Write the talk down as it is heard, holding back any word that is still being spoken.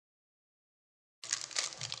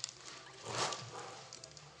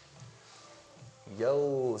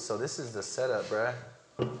Yo, so this is the setup, bruh.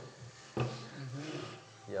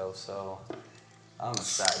 Yo, so I'm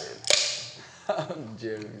excited. I'm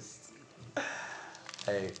juiced.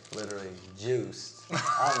 Hey, literally juiced.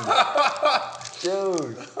 I'm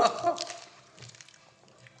juiced.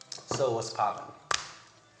 So what's poppin'?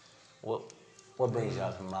 What brings you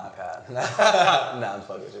out to my path? Nah, I'm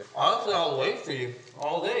fucking with you. Honestly, I was waiting for you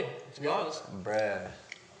all day, to be honest. Bruh.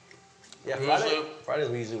 Yeah, Fridays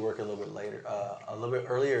we usually work a little bit later, a little bit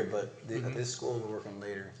earlier, but at this school we're working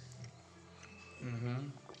later.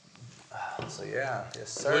 So yeah,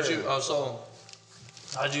 yes sir. So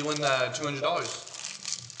how'd you win that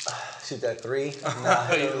 $200? Shoot that three. Nah,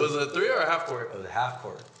 was it a 3 or a half court? It was a half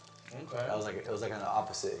court. Okay. It was like kind of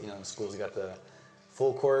opposite. You know, in schools you got the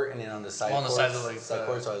full court, and then on the side on courts, the sides of like side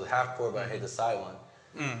court, so I was half court, but I hit the side one.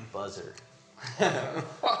 Buzzer.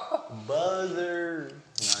 Buzzer.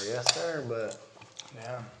 No, yes sir, but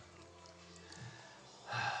yeah.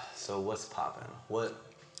 So what's poppin'?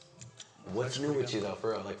 What's new with you though?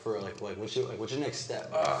 For real, what's your next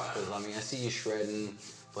step? Because I mean, I see you shredding,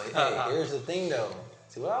 but hey, here's the thing though.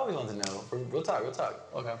 See, what I always want to know. Real talk.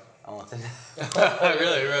 Okay. I want to know.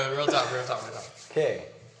 really, real talk. Okay.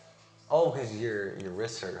 Oh, because your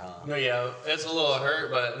wrist hurt, huh? No, yeah, it's a little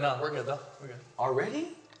hurt, but no, we're good though. We're good. Already?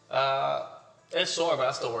 It's sore, but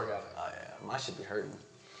I still work at it. Oh yeah, mine should be hurting.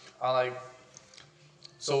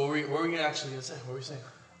 So what were we actually gonna say? What were we saying?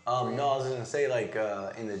 No, I was gonna say like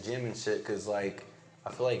in the gym and shit, cause like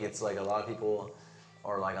I feel like it's like a lot of people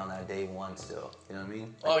are like on that day one still. You know what I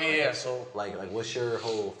mean? Like, yeah. So like what's your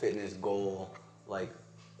whole fitness goal? Like,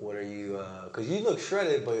 what are you? Cause you look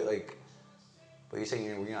shredded, but you're saying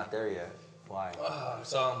you're not there yet. Why?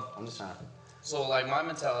 I'm just trying. So like my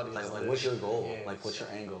mentality is like what's your goal? Yeah, like what's your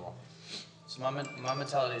end goal? So my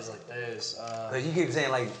mentality is like this. Cause you keep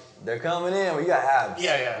saying like they're coming in, well you got abs.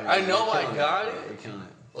 Yeah. I know I got it. Yeah, you're killing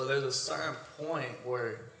it. Well, there's a certain point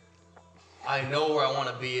where I know where I want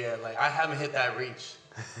to be at. Like I haven't hit that reach.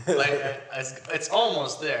 Like it's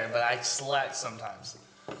almost there, but I slack sometimes,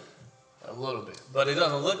 a little bit. But it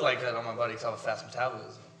doesn't look like that on my body because I have a fast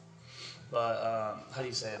metabolism. But how do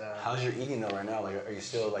you say that? How's your eating though right now? Like, are you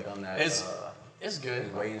still like on that? It's good.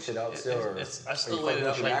 You weighing shit out still, or I still weigh weigh it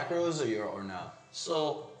out. Your macros or not?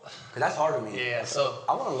 So. Cause that's hard to me. Yeah. So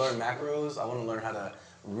I want to learn macros. I want to learn how to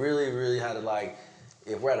really how to like.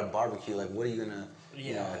 If we're at a barbecue, like, what are you gonna,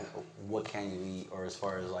 you know, like, what can you eat, or as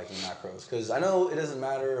far as like your macros? Because I know it doesn't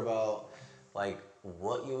matter about like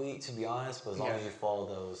what you eat, to be honest, but as long as you follow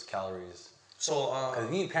those calories. So, because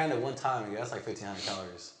if you eat Panda one time, that's like 1,500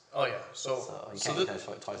 calories. Oh yeah. So you can't eat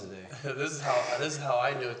that twice a day. This is how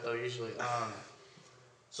I do it though usually.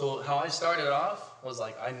 So how I started off was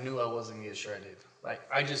like I knew I wasn't gonna get shredded. Like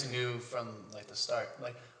I just knew from like the start.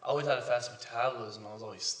 Like I always had a fast metabolism. I was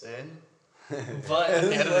always thin. But at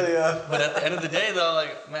the end of the day, though,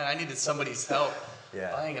 like man, I needed somebody's help.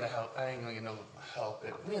 Yeah. I ain't gonna get no help.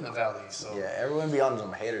 We in the valley, so. Yeah, everyone be on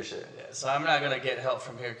some hater shit. Yeah, so I'm not gonna get help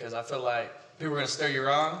from here because I feel like people are gonna steer you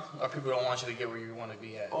wrong, or people don't want you to get where you want to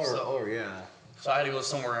be at. Yeah. So I had to go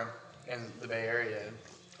somewhere in the Bay Area,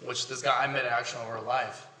 which this guy I met actually in real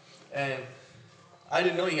life, and I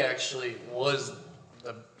didn't know he actually was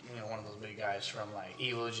one of those big guys from like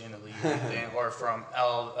Evogen Elite thing, or from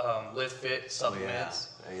Lift Fit supplements.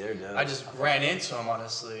 Oh, yeah. They're dope. I just ran into him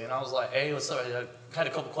honestly, and I was like, "Hey, what's up?" I had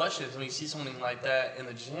a couple questions. When you see something like that in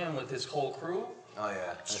the gym with his whole crew, oh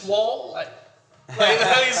yeah, swole, like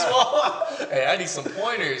he's swole. Hey, I need some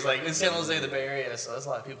pointers. Like in San Jose, the Bay Area, so that's a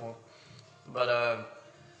lot of people. But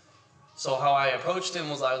so how I approached him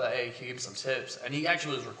was I was like, "Hey, can you give me some tips?" And he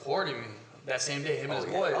actually was recording me that same day, him and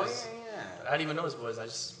his boys. Oh yeah. I didn't even know his boys. I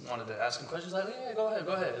just wanted to ask him questions. Like, yeah, go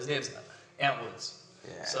ahead. His name's Antwoods.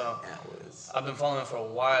 Yeah. So Antwoods. I've been following him for a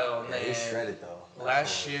while. Yeah, he's shredded though.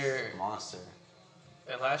 Last year, monster.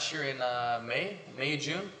 And last year in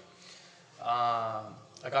June, I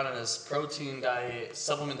got on this protein diet,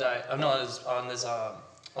 supplement diet. On this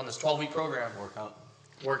 12-week program.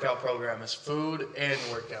 Workout program. It's food and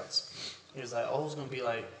workouts. He was like, oh, it's gonna be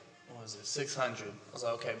like, what was it, 600? I was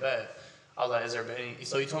like, okay, bet. I was like, is there any?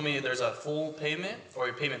 So he told me there's a full payment or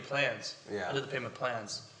your payment plans. Yeah. I did the payment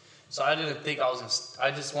plans. So I didn't think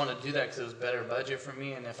I just wanted to do that because it was better budget for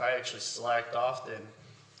me. And if I actually slacked off, then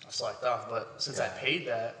I slacked off. But since I paid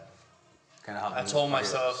that, I told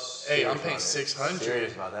myself, hey, I'm paying 600.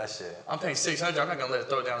 Serious about that shit. I'm paying 600. I'm not going to let it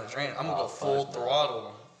throw it down the drain. I'm going to go full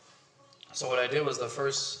throttle. So what I did was the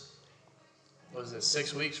first,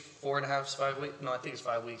 6 weeks, 4.5, 5 weeks? No, I think it's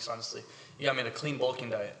 5 weeks, honestly. You got me in a clean bulking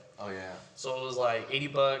diet. Oh yeah. So it was like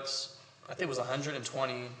 $80. I think it was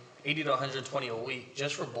 120 80 to 120 a week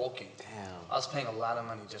just for bulking. Damn. I was paying a lot of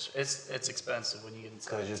money just. It's expensive when you get into.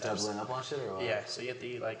 Because you're doubling up on shit, or what? Yeah, so you have to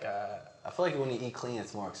eat like. I feel like when you eat clean,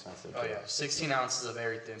 it's more expensive. Oh yeah, 16 ounces of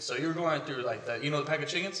everything. So you're going through like the, the pack of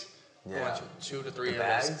chickens. Yeah. Going through 2 to 3 the of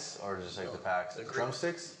bags, or just like the packs. The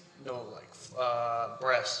drumsticks. No, like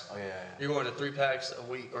breasts. Oh yeah. You're going to 3 packs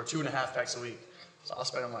a week or 2.5 packs a week. So I was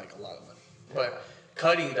spending like a lot of money. But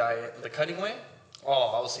cutting diet, the cutting way, I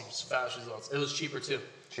was seeing fast results. It was cheaper too,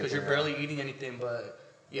 because you're barely eating anything but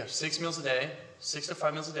 6 meals a day, 6 to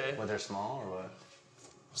 5 meals a day. Were they small or what?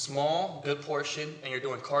 Small, good portion, and you're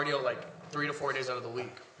doing cardio like 3 to 4 days out of the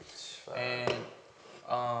week. And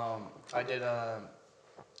I did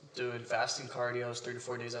doing fasting cardios 3 to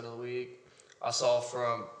 4 days out of the week. I saw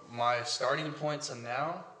from my starting point to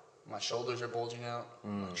now, my shoulders are bulging out,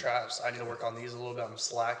 my traps. I need to work on these a little bit. I'm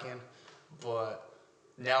slacking, but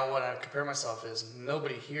now what I compare myself is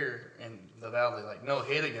nobody here in the valley. Like, no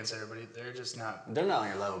hate against everybody. They're just not. They're not on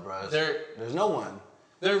your level, bro. There's no one.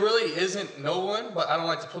 There really isn't no one, but I don't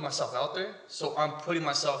like to put myself out there. So I'm putting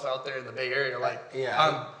myself out there in the Bay Area. Like,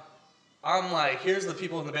 I'm like, here's the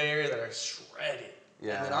people in the Bay Area that are shredded.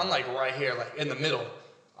 Yeah. And then I'm like right here, like in the middle.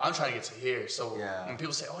 I'm trying to get to here. So when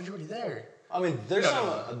people say, oh, you're already there. I mean, there's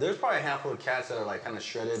probably a handful of cats that are like kind of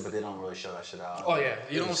shredded, but they don't really show that shit out. Oh yeah,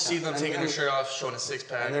 you don't see them taking their shirt off, showing a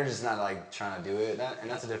 6-pack. And they're just not like trying to do it, and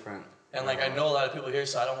that's a different. And like, I know a lot of people here,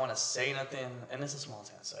 so I don't want to say nothing. And it's a small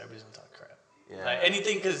town, so everybody's gonna talk crap. Yeah. Like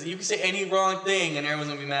anything, because you can say any wrong thing, and everyone's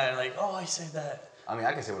gonna be mad. Like, oh, I said that. I mean,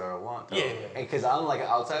 I can say whatever I want, though. Yeah. Because I'm like an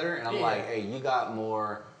outsider, and I'm like, hey, you got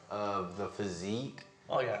more of the physique.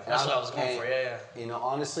 Oh yeah, that's what I was going for. Yeah. You know,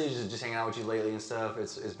 honestly, just hanging out with you lately and stuff,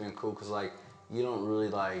 it's been cool because like you don't really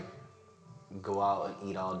like go out and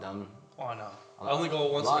eat all dumb. Oh I know. I only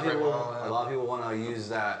go once a a week. A lot of people want to use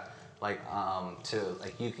that like to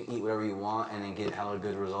like you can eat whatever you want and then get hella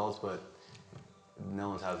good results, but no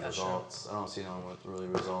one's has results. True. I don't see no one with really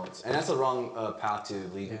results, and that's the wrong path to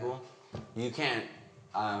lead people. You can't.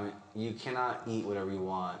 You cannot eat whatever you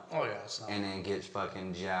want. Oh yeah, it's not. And then get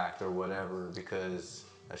fucking jacked or whatever because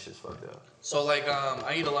that shit's fucked up. So like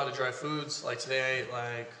I eat a lot of dry foods. Like today I ate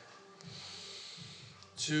like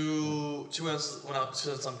 2 ounces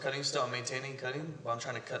since I'm cutting still. I'm maintaining cutting, but I'm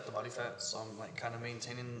trying to cut the body fat. So I'm like kind of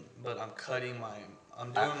maintaining, but I'm cutting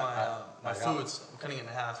I'm doing my foods. I'm cutting it in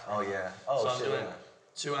half. Oh yeah. Oh so I'm doing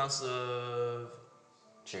 2 ounces of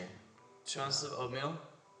 2 ounces of oatmeal.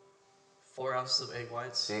 4 ounces of egg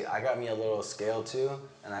whites. See, I got me a little scale too,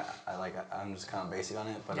 and I'm just kind of basic on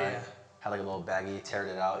it, but I had like a little baggie, teared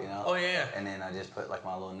it out, you know. Oh yeah. And then I just put like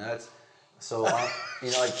my little nuts. So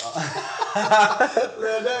you know, like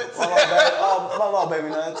little nuts. my little baby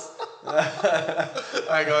nuts.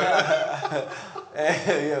 Alright, go ahead.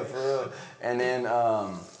 Yeah, for real. And then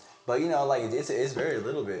but you know, like it's very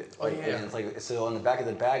little bit. Like, and it's like so on the back of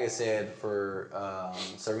the bag it said for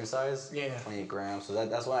serving size, 28 grams. So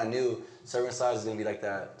that's when I knew serving size is gonna be like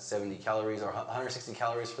that 70 calories or 160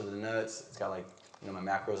 calories for the nuts. It's got like my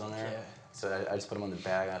macros on there. Yeah. So I just put them on the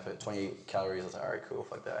bag and I put 28 calories. I was like, all right, cool,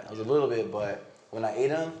 fuck that. It was a little bit, but when I ate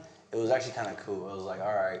them, it was actually kind of cool. It was like,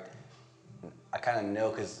 all right. I kind of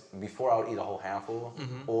know because before I would eat a whole handful,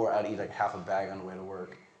 or I'd eat like half a bag on the way to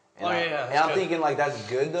work. And and I'm thinking like that's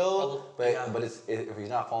good though, but it's if you're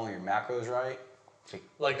not following your macros right,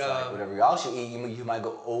 like whatever else you eat, you might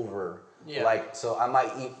go over. Yeah. Like so, I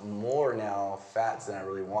might eat more now fats than I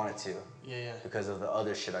really wanted to. Yeah. Because of the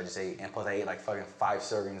other shit I just ate, and plus I ate like fucking 5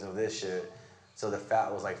 servings of this shit, so the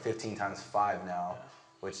fat was like 15 times 5 now,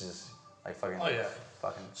 which is like fucking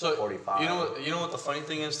fucking 45. You know what the funny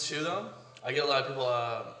thing is too though? I get a lot of people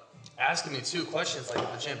asking me too questions like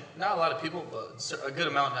at the gym. Not a lot of people, but a good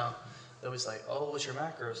amount now. They're always like, "Oh, what's your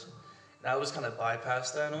macros?" And I always kind of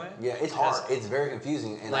bypass that in a way. Yeah, it's hard. It's very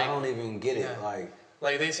confusing, and I don't even get it.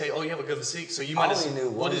 Like they say, "Oh, you have a good physique, so you might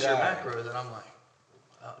have." What is your macros? And I'm like,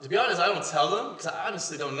 to be honest, I don't tell them because I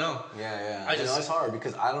honestly don't know. Yeah. It's hard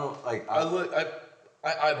because I don't like.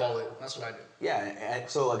 I eyeball it. That's what I do. Yeah, and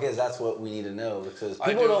so I guess that's what we need to know because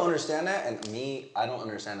people don't understand that, and I don't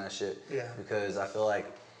understand that shit. Yeah. Because I feel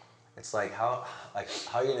like it's like how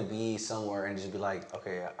you're gonna be somewhere and just be like,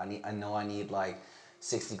 okay, I know I need like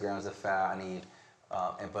 60 grams of fat. I need,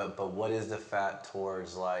 but what is the fat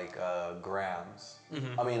towards like grams?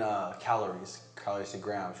 I mean calories to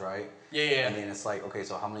grams, right? Yeah. And then it's like, okay,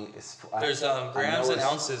 so how many? There's grams and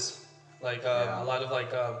ounces. Like a lot of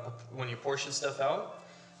like when you portion stuff out,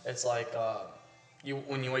 it's like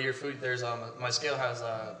when you weigh your food. There's my scale has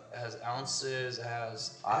ounces. It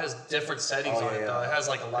has different settings on it though. It has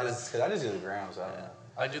like a lot of. Because I just do the grams. I don't know.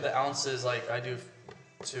 I do the ounces like I do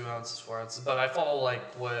 2 ounces, 4 ounces. But I follow like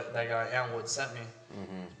what that guy Antwood sent me.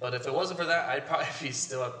 But if it wasn't for that, I'd probably be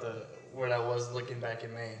still at where I was looking back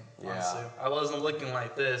in May. Honestly, I wasn't looking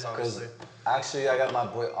like this, honestly. Actually, I got my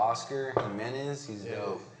boy Oscar Jimenez. He's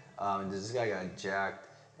dope. This guy got jacked,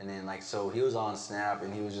 and then like so he was on Snap,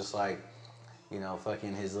 and he was just like, you know,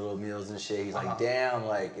 fucking his little meals and shit. He's like, damn,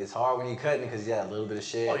 like it's hard when you cutting because he had a little bit of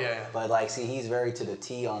shit. Oh yeah. But like, see, he's very to the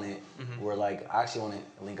T on it. Where like I actually want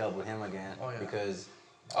to link up with him again because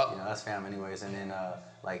you know that's fam anyways. And then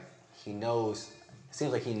like he knows. It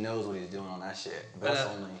seems like he knows what he's doing on that shit. But that's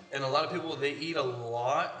only. And a lot of people, they eat a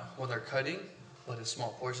lot when they're cutting, but in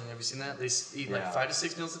small portions. Have you seen that? They eat like 5 to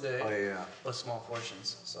 6 meals a day. Oh yeah. But small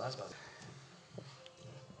portions. So that's about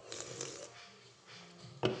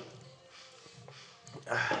it.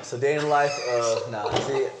 So day in life,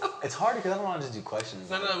 see, it's hard because I don't want to just do questions.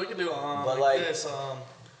 No, we can do but like this.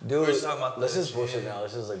 Dude, let's just bullshit now.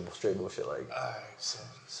 Let's just like straight bullshit. Like, alright,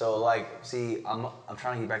 so like, see, I'm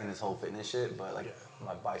trying to get back in this whole fitness shit, but like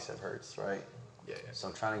my bicep hurts, right? Yeah. So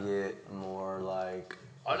I'm trying to get more like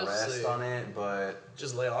honestly, rest on it, but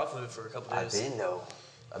just lay off of it for a couple days.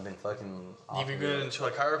 I've been fucking. Have you been to a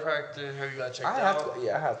chiropractor? Have you got checked out?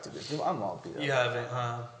 I have to. Dude, I'm all beat up. You haven't,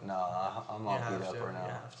 huh? No, I'm all beat up right now.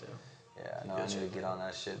 You have to. Yeah, no, I need to get on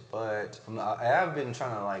that shit. But I have been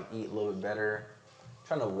trying to like eat a little bit better.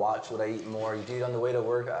 Trying to watch what I eat more. Dude, on the way to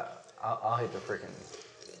work, I'll hit the freaking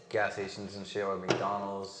gas stations and shit or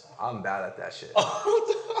McDonald's. I'm bad at that shit.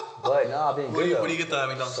 But no, I've been good. What do you get at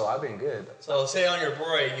McDonald's? So I've been good. So say on your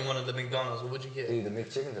break you wanted the McDonald's. What would you get? Dude, the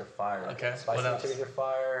McChickens are fire. Okay. Spicy McChickens are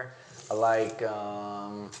fire. I like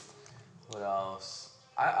what else?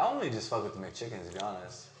 I only just fuck with the McChickens to be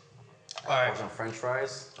honest. Alright. Or some French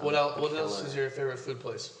fries. What else is your favorite food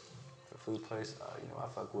place? Food place, you know, I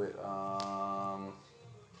fuck with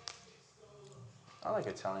I like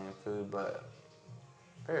Italian food, but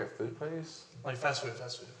favorite food place? Like fast food.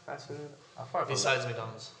 Fast food? I probably besides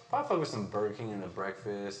McDonald's. Probably fuck with some Burger King and the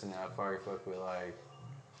breakfast, and then I probably fuck with like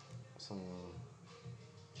some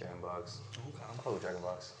Jack in the Box. Okay. I fuck with Jack in the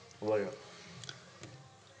Box. What about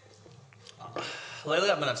you? Lately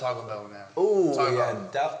I've been a Taco Bell man. Ooh,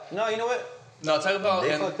 yeah. No, you know what? No, Taco Bell.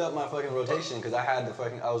 They fucked up my fucking rotation because I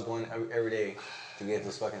was going every day to get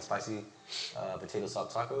those fucking spicy potato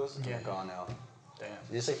sauce tacos. Yeah. They're gone now. Damn.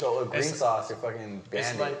 Just like the green sauce, they're fucking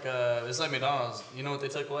banned. It's like McDonald's. You know what they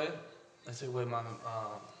took away? They took away my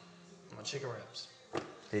chicken wraps.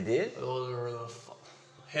 They did? Those were the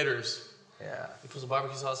hitters. Yeah. You put some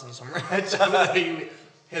barbecue sauce and some ranch. I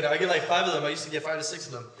get like 5 of them. I used to get 5 to 6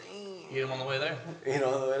 of them. Eat them on the way there. You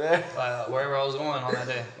know, on the way there? Wherever I was going on that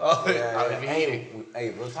day.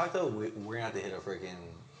 Hey, real talk though, we're gonna have to hit a freaking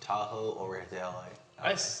Tahoe or we're gonna hit LA.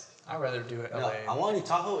 I'd rather do it LA. No, I want to do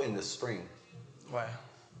Tahoe in the spring. Why?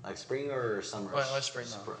 Like spring or summer? Why spring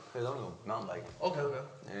though? Because I want to go mountain biking. Okay.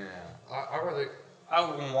 Yeah. I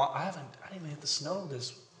didn't even hit the snow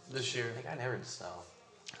this year. I think I never did snow.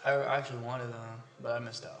 I actually wanted them, but I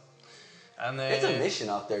missed out. And then it's a mission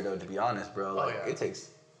out there though, to be honest, bro. Like it takes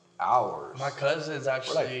hours. My cousins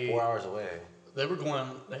actually. We're like 4 hours away. They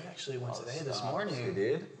actually went today, this morning. They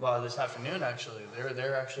did? Well, this afternoon actually. They're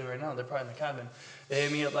there actually right now. They're probably in the cabin. They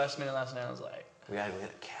hit me up last minute last night. I was like, we gotta go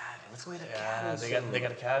hit a cabin. Let's go hit a cabin. They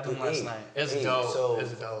got a cabin last night. It's dope.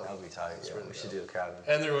 It's dope. That'll be tight. Yeah, really we should do a cabin.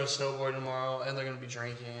 And they're going snowboarding tomorrow, and they're gonna be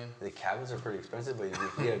drinking. The cabins are pretty expensive, but if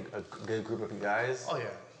you get a good group of you guys. Oh yeah.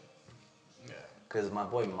 Yeah. Because my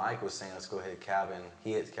boy Mike was saying let's go hit a cabin.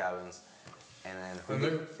 He hits cabins. And then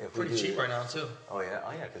they're pretty cheap right now too. Oh yeah,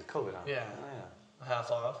 because COVID. Huh? Yeah. Oh yeah.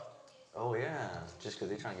 Half off. Oh yeah, just because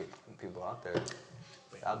they're trying to get people out there.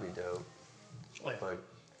 That'd be dope. Oh, yeah. But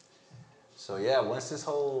so yeah, once this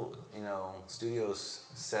whole studio's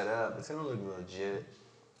set up, it's gonna look legit.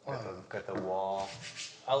 Got the wall.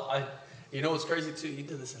 You know what's crazy too? You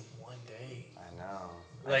did this in one day. I know.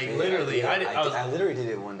 Like literally, I literally did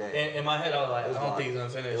it one day. In my head, I was like, I don't think he's gonna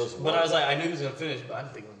finish. But I was like, I knew he was gonna finish, but I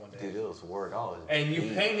didn't think it was one day. Dude, it was work. And you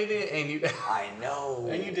painted it, and you. I know.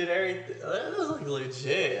 And you did everything. That was like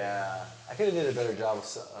legit. Yeah, I could have did a better job with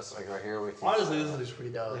us like right here with you. Honestly, this looks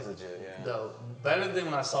pretty dope. It's legit, yeah. Dope. Better than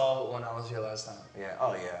when I saw it when I was here last time. Yeah.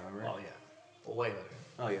 Oh yeah, remember? Oh yeah. Well, way better.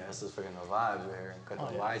 Oh yeah, this is freaking the vibes right here.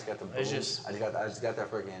 Got the lights, got the boom. I just got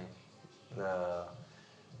that freaking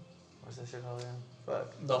what's that shit called again?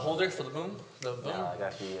 Fuck. The holder for the boom? The boom? Yeah, I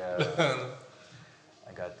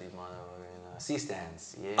got the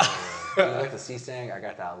C-stands. Yeah. You got the C-stand, I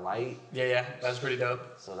got that light. Yeah, that's pretty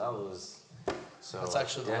dope. So that was that's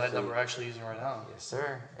actually the light that we're actually using right now. Yes,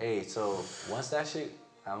 sir. Hey, so once that shit,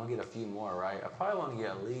 I'm gonna get a few more, right? I probably want to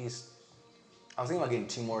get at least I was thinking about getting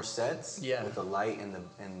 2 more sets with the light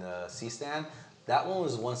and the C-stand, That one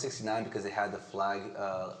was $169 because it had the flag,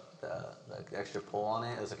 the extra pole on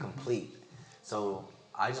it. It was a complete. So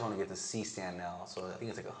I just want to get the C stand now. So I think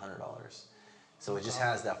it's like $100. So it just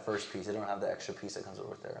has that first piece. They don't have the extra piece that comes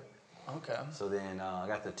over there. Okay. So then I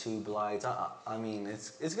got the tube lights. I mean,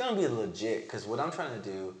 it's gonna be legit because what I'm trying to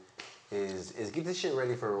do is get this shit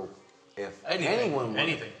ready for if anyone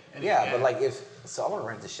wants. Yeah, but like so I want to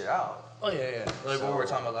rent this shit out. Oh yeah. Like what we were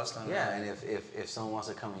talking about last time. Yeah, and if someone wants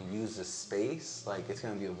to come and use the space, like it's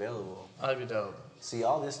gonna be available. That'd be dope. See,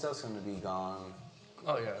 all this stuff's gonna be gone.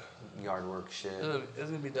 Oh yeah. Yard work shit. It's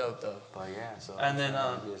gonna be dope though. But yeah, so. And then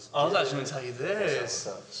I was actually gonna tell you this.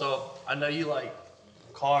 So I know you like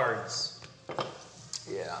cards.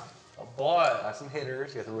 Yeah. I bought. Got some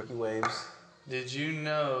hitters. Got the rookie waves. Did you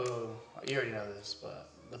know? You already know this, but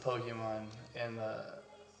the Pokemon and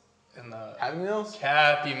the Happy Meals?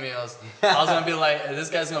 Happy Meals. I was gonna be like, this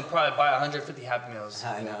guy's gonna probably buy 150 Happy Meals.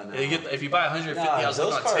 I know. If you buy 150, I was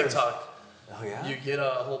looking on TikTok. Oh yeah. You get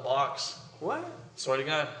a whole box. What? Swear to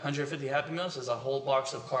God, 150 Happy Meals is a whole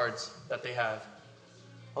box of cards that they have.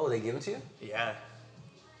 Oh, they give it to you? Yeah.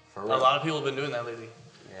 For real? A lot of people have been doing that lately.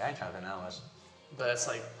 Yeah, I ain't trying to pay that much. But it's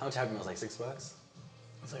like. How much Happy Meals? Like $6?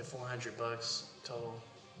 It's like $400 total.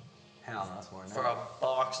 Hell no, that's more than for a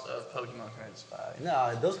box of Pokemon cards.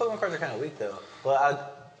 No, those Pokemon cards are kind of weak though.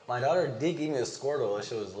 But my daughter did give me a Squirtle. That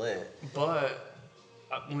shit was lit. But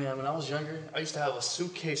when I was younger, I used to have a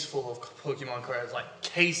suitcase full of Pokemon cards, like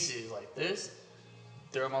cases like this.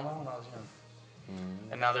 They were in my mom when I was young,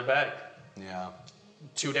 and now they're back. Yeah.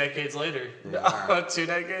 2 decades later. Yeah. 2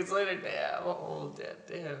 decades later. Damn, I'm old.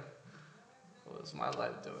 Damn. What was my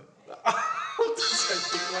life doing?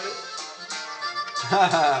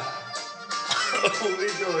 What are we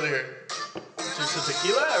doing here? Just a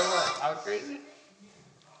tequila or what? How crazy?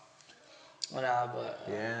 Nah, but.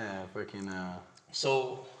 Yeah, freaking.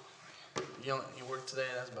 So, you work today,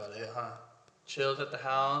 that's about it, huh? Chilled at the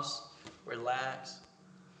house, relax.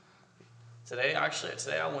 Today I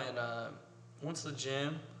went to the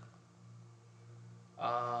gym.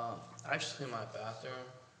 I actually cleaned my bathroom.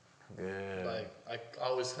 Good. Like, I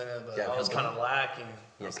always clean it, but I was kind of lacking.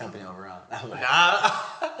 Yeah, company over on. Nah.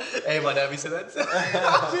 Hey, my dad, said that.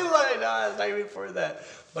 I feel like, nah, it's not even for that.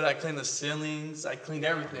 But I cleaned the ceilings. I cleaned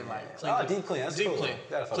everything. Like, deep clean. That's deep cool. clean.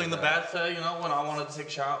 Clean the bathtub, when I wanted to take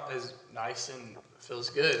a shower. It's nice and feels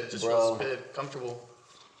good. It just feels good, comfortable.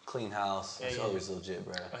 Clean house. It's always legit,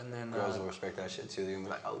 bro. And then girls will respect that shit too. They're gonna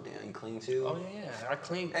be like, "Oh damn, you clean too?" Oh yeah, I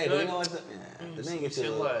clean. Hey, good. but you know what? Then they get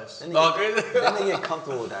to less. Then they get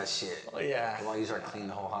comfortable with that shit. Oh yeah. While you start cleaning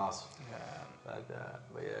the whole house. Yeah. Like that,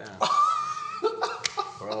 but yeah.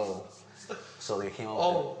 Bro. So they came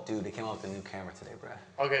out. They came out with a new camera today, bro.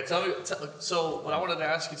 Okay, tell me. So what I wanted to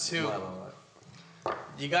ask you too.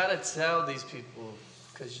 You gotta tell these people,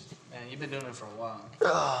 cause man, you've been doing it for a while.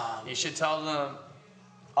 You should tell them.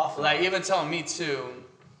 Even telling me too,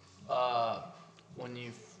 when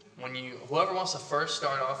you whoever wants to first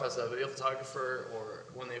start off as a video photographer or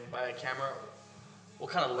when they buy a camera, what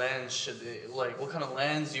kind of lens should they what kind of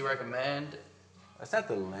lens do you recommend? It's not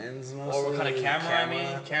the lens mostly. Or what kind of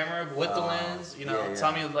camera? Camera with the lens.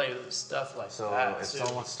 Tell me stuff like that. So if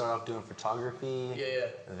someone wants to start off doing photography,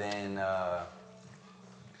 then I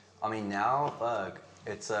mean now,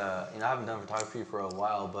 it's I haven't done photography for a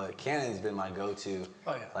while, but Canon's been my go-to.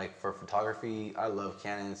 Oh yeah. Like for photography, I love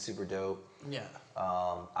Canon. It's super dope. Yeah.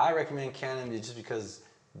 I recommend Canon just because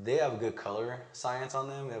they have good color science on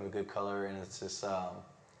them. They have a good color, and it's just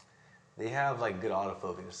they have like good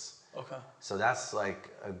autofocus. Okay. So that's like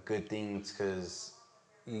a good thing because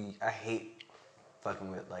I hate fucking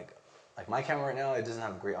with like my camera right now. It doesn't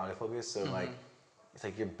have great autofocus, so it's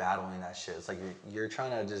like you're battling that shit. It's like you're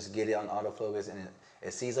trying to just get it on autofocus, and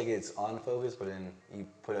it seems like it's on focus, but then you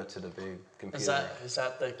put it to the big computer. Is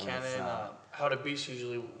that the Canon? How the Beast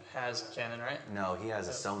usually has Canon, right? No, he has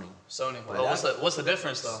a Sony. Sony. But what's the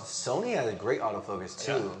difference though? Sony has a great autofocus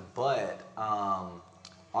too, but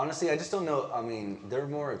honestly, I just don't know. I mean,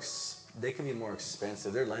 they can be more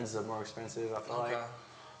expensive. Their lenses are more expensive, I feel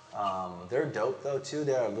like. They're dope though too.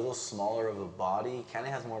 They're a little smaller of a body.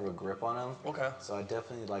 Canon has more of a grip on them. Okay. So I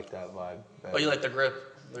definitely like that vibe better. Oh, you like the grip?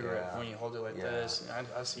 The grip when you hold it like this.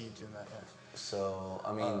 I see you doing that. Yeah. So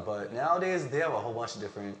I mean, but nowadays they have a whole bunch of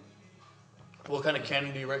different. What kind of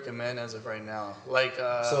Canon do you recommend as of right now? Like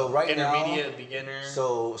so right intermediate, beginner.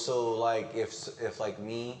 So like if like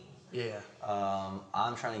me. Yeah.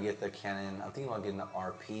 I'm trying to get the Canon. I'm thinking about getting the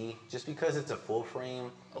RP just because it's a full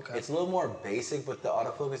frame. Okay. It's a little more basic, but the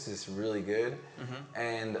autofocus is really good.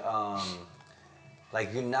 And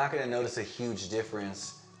like you're not gonna notice a huge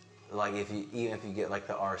difference, like even if you get like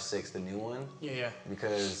the R6, the new one. Yeah.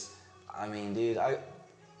 Because I mean, dude,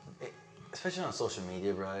 especially on social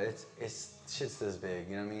media, bro, it's shit's this big,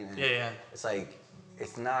 you know what I mean? And yeah. It's like,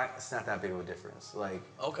 it's not that big of a difference. Like,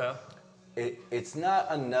 Okay. It's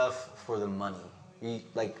not enough for the money.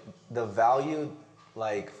 Like, the value,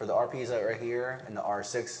 like, for the RPs right here and the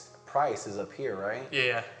R6 price is up here, right?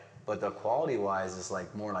 Yeah. But the quality-wise is,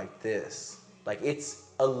 like, more like this. Like, it's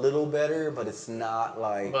a little better, but it's not,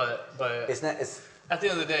 like... But... It's not... It's... At the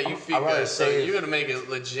end of the day, you feel good, so you're going to make it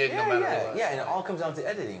legit no matter what. Yeah, and it all comes down to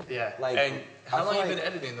editing. Yeah. Like, and how long you been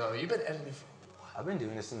editing, though? You've been editing for... I've been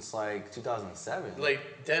doing this since like 2007. Like,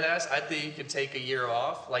 dead ass, I think you could take a year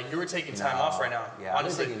off. Like, you were taking time off right now,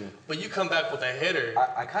 honestly. But you come back with a hitter.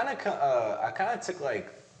 I kind of took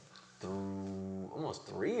like almost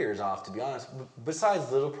 3 years off, to be honest.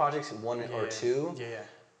 Besides little projects, one or two. Yeah.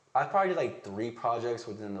 I probably did like 3 projects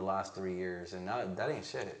within the last 3 years, and that ain't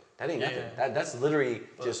shit. That ain't nothing. That's literally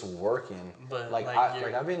just working. But like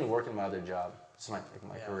I've been working my other job. It's my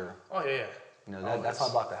career. Oh yeah. You know, that's how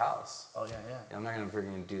I bought the house. Oh yeah. I'm not gonna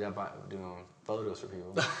freaking do that by doing photos for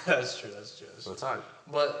people. That's true. So it's hard.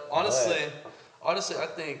 But honestly, I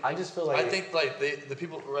think I just feel like the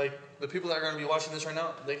people that are gonna be watching this right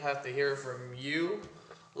now, they have to hear from you.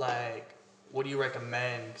 Like, what do you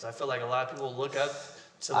recommend? Because I feel like a lot of people look up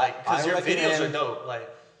to because your videos are dope. Like,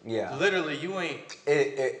 literally, you ain't.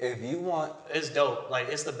 If you want, it's dope. Like,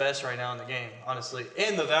 it's the best right now in the game, honestly.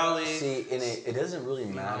 In the valley. See, and it doesn't really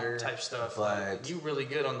matter type stuff. But like, you really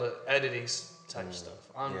good on the editing type stuff.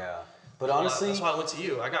 But honestly, that's why I went to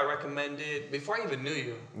you. I got recommended before I even knew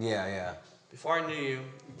you. Yeah. Before I knew you,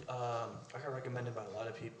 I got recommended by a lot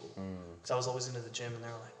of people because I was always into the gym, and they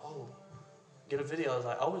were like, "Oh, get a video." I was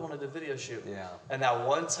like, "I always wanted a video shoot." Yeah. And that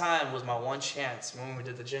one time was my one chance when we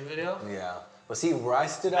did the gym video. Yeah. But see, where I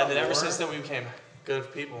stood out and then ever since then, we became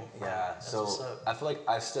good people. Yeah. So I feel like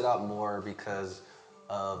I've stood out more because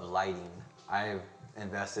of lighting. I've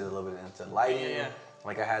invested a little bit into lighting. Yeah.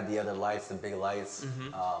 Like, I had the other lights, the big lights.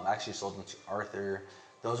 I actually sold them to Arthur.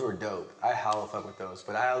 Those were dope. I hella fuck with those.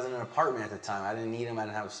 But I was in an apartment at the time. I didn't need them. I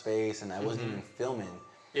didn't have space, and I wasn't even filming.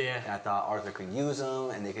 Yeah. And I thought Arthur could use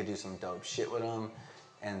them, and they could do some dope shit with them.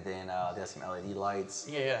 And then they had some LED lights.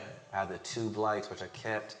 Yeah. I had the tube lights, which I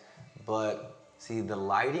kept. But see, the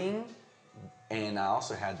lighting, and I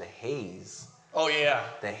also had the haze. Oh yeah.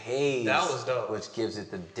 The haze. That was dope. Which gives it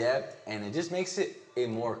the depth, and it just makes it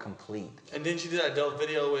more complete. And didn't you do that dope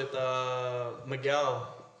video with Miguel?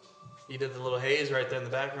 You did the little haze right there in the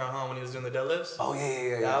background, huh, when he was doing the deadlifts? Oh,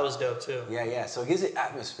 yeah. That was dope, too. Yeah. So it gives it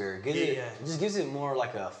atmosphere. It just gives it more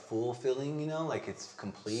like a full feeling, you know, like it's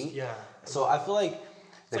complete. Yeah. So I feel like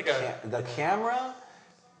the camera,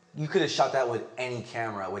 you could have shot that with any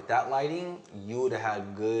camera. With that lighting, you would have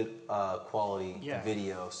had good quality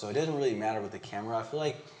video. So it doesn't really matter with the camera. I feel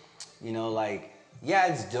like, you know, like,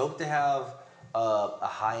 it's dope to have a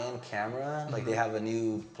high-end camera. Like, they have a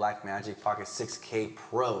new Blackmagic Pocket 6K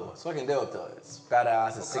Pro. It's fucking dope though. It's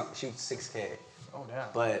badass. It shoots 6K. Oh damn.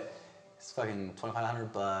 But it's fucking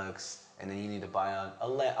 $2,500, and then you need to buy a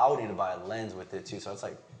lens. I would need to buy a lens with it too. So it's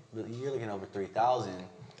like you're looking over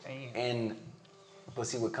 $3,000. But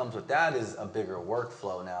see, what comes with that is a bigger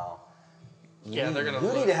workflow now. You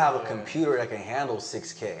need to have a computer that can handle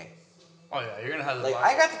 6K. Oh yeah, you're gonna have. Like,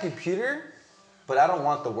 I got the computer, but I don't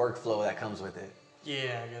want the workflow that comes with it.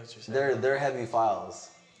 Yeah, I get what you're saying. They're heavy files,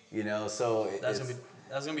 you know. So that's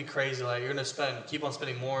gonna be crazy. Like, you're gonna keep on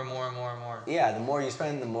spending more and more and more and more. Yeah, the more you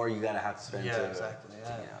spend, the more you gotta have to spend. Yeah, exactly.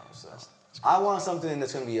 Yeah. You know, so I want something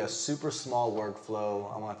that's gonna be a super small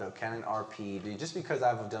workflow. I want the Canon RP, dude, just because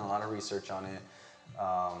I've done a lot of research on it,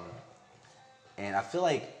 and I feel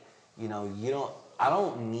like, you know, I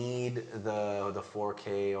don't need the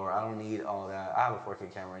 4K, or I don't need all that. I have a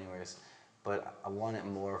 4K camera anyways, but I want it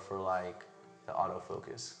more for like the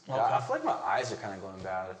autofocus. Okay. I feel like my eyes are kind of going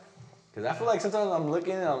bad. Cause I feel like sometimes I'm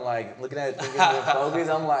looking and I'm like looking at it thinking with focus.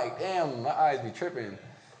 I'm like, damn, my eyes be tripping.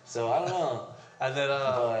 So I don't know. And then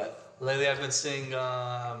lately I've been seeing,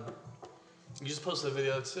 you just posted a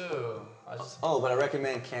video too. But I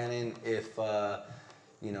recommend Canon if,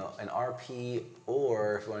 you know, an RP,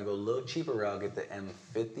 or if you want to go a little cheaper route, get the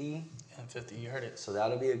M50. M50, you heard it. So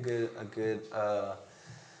that'll be a good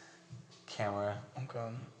camera.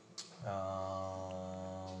 Okay.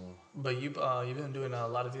 But you've been doing a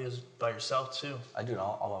lot of videos by yourself too. I do it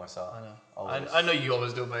all by myself. I know. I know you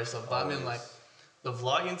always do it by yourself, but I mean, like, the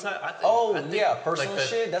vlogging type. I think personal like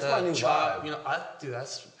shit. That's my new vibe. You know,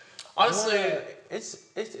 that's honestly.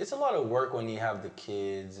 It's a lot of work when you have the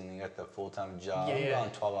kids and you got the full-time job. Yeah. I'm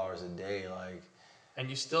on 12 hours a day. Like, And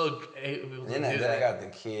you still able to do then that. I got the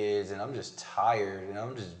kids, and I'm just tired, and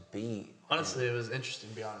I'm just beat. Honestly, it was interesting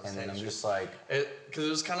to be honest. And then I'm just like... Because it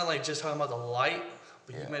was kind of like just talking about the light,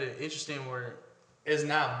 but you made it interesting where it's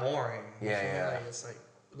not boring. Yeah. Like, it's like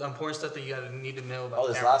the important stuff that you need to know about. Oh,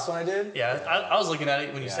 this last one I did? Yeah, I was looking at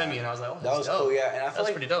it when you sent me, and I was like, oh, that was dope. Cool, yeah. And I feel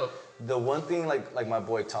like pretty dope. The one thing, like my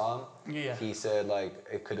boy Tom, yeah, he said like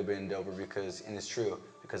it could have been doper because, and it's true,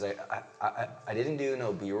 because I didn't do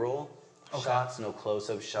no B-roll shots, no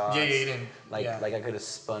close-up shots. Yeah, you didn't. Like I could have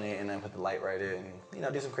spun it and then put the light right in,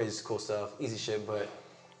 and do some crazy cool stuff, easy shit. But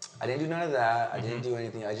I didn't do none of that. I didn't do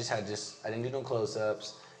anything. I didn't do no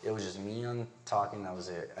close-ups. It was just me on talking. That was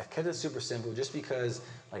it. I kept it super simple, just because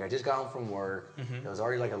like I just got home from work. It was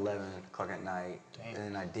already like 11 o'clock at night, and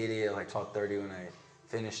then I did it at like 12:30 when I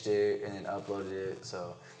finished it and then uploaded it.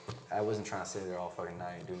 So I wasn't trying to sit there all fucking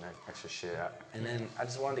night doing that extra shit. And then I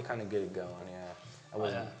just wanted to kind of get it going. Yeah, I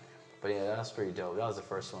wasn't. But yeah, that was pretty dope. That was the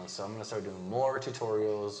first one. So I'm gonna start doing more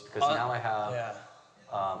tutorials because now I have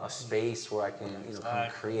a space where I can come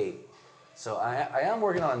and create. So I am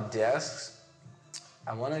working on desks.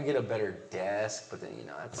 I want to get a better desk, but then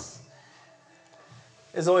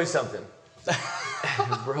it's always something.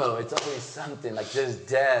 Bro, it's always something. Like there's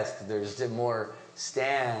desks, there's more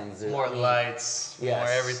stands, more lights, more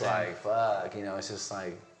everything. Like fuck, it's just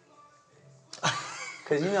like,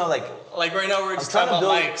 cause like right now we're just talking about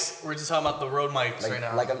mics. We're just talking about the Rode mics right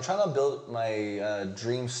now. Like I'm trying to build my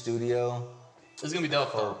dream studio. It's gonna be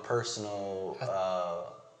dope for personal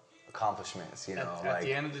accomplishments. At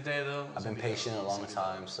the end of the day, though, I've been patient a long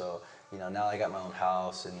time, so now I got my own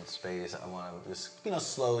house and space. I want to just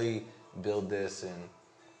slowly build this, and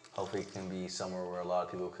hopefully it can be somewhere where a lot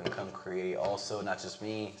of people can come create. Also, not just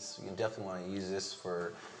me. So you definitely want to use this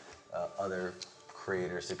for other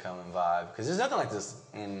creators to come and vibe, because there's nothing like this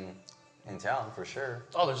in town for sure.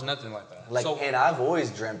 Oh, there's nothing like that. And I've always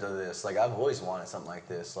dreamt of this. Like I've always wanted something like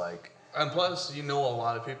this. Like. And plus, a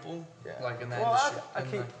lot of people like in that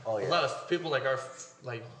industry. A lot of people like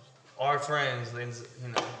our friends.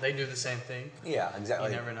 They do the same thing. Yeah, exactly.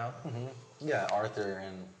 You never know. Yeah, Arthur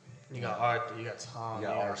and you got Arthur. You got Tom. You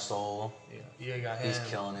got our soul. Yeah, you got him. He's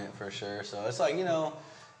killing it for sure. So it's like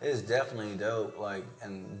it's definitely dope. Like,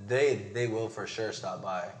 and they will for sure stop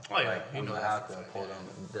by. Oh yeah, like, I'm gonna have to pull them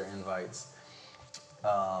their invites.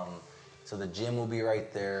 So the gym will be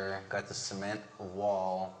right there. Got the cement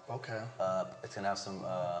wall. Okay. It's gonna have some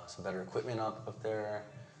better equipment up there.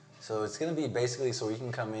 So it's gonna be basically so you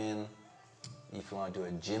can come in. If you want to do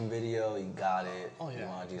a gym video, you got it. Oh yeah. If you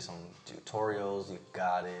want to do some tutorials, you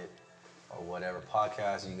got it. Or whatever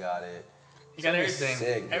podcast, you got it. You got everything.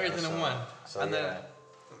 Sick, everything in one. So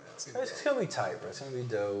it's gonna be tight, bro. It's gonna be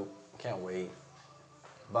dope. Can't wait.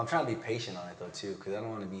 But I'm trying to be patient on it though too, because I don't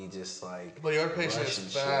want to be just like. But your patience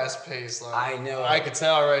is fast paced. Like, I know. I could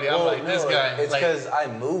tell already. I'm like this guy. It's because I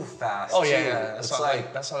move fast. Oh too. Yeah.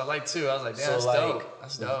 That's what I like too. I was like, damn, that's dope.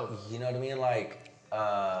 That's dope. You know what I mean? Like,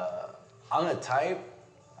 I'm gonna type.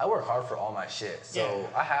 I work hard for all my shit, so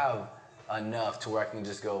I have enough to where I can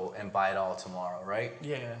just go and buy it all tomorrow, right?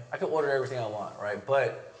 Yeah. I can order everything I want, right?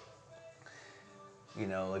 But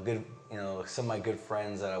some of my good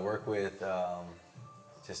friends that I work with.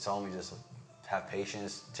 Just told me just have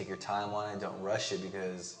patience, take your time on it, don't rush it,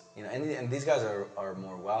 because and these guys are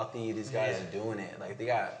more wealthy. These guys are doing it, like they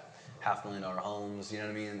got $500,000 homes, you know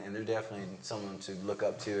what I mean, and they're definitely someone to look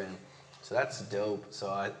up to, and so that's dope. So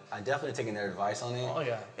I definitely taking their advice on it. Oh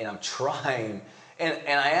yeah. And I'm trying, and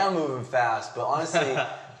I am moving fast, but honestly,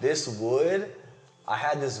 this wood. I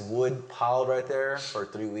had this wood piled right there for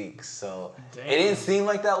 3 weeks, so It didn't seem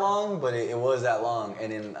like that long, but it was that long.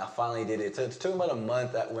 And then I finally did it. It took about a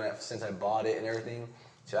month since I bought it and everything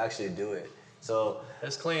to actually do it. So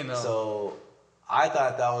it's clean though. So I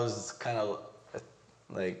thought that was kind of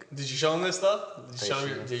like. Did you show them this stuff? Did you show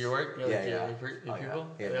them your work? Your people?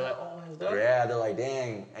 Yeah. They're like, oh, that's dope. Yeah, they're like,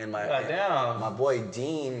 dang. And my boy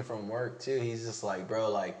Dean from work too. He's just like, bro,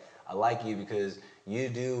 like I like you because you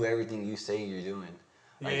do everything you say you're doing.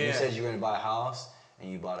 Like you said you were gonna buy a house,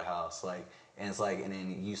 and you bought a house. Like, and it's like, and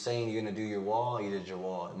then you saying you're gonna do your wall, you did your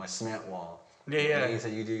wall, my cement wall. Yeah. And he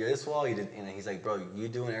said you do this wall, you did, and he's like, bro, you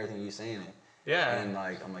doing everything you saying it. Yeah. And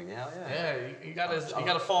like, I'm like, yeah. Yeah, you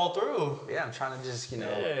gotta fall through. Yeah, I'm trying to just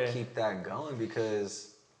keep that going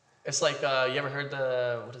because. It's like you ever heard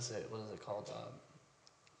the what is it called?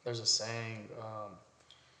 There's a saying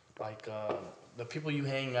the people you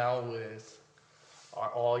hang out with are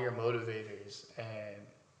all your motivators, and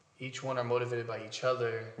each one are motivated by each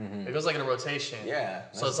other. Mm-hmm. It goes like in a rotation. Yeah.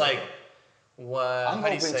 So it's like, what? I'm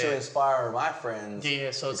hoping to inspire my friends.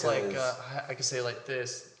 Yeah. So it's like I could say it like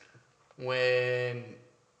this: when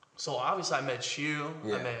So obviously I met you.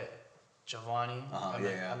 Yeah. I met Giovanni. I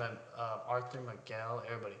met Arthur, Miguel,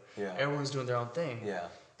 everybody. Yeah. Everyone's doing their own thing. Yeah.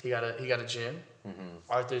 He got a gym.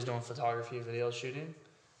 Arthur's doing photography, video shooting.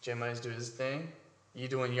 J-Mine's doing his thing. You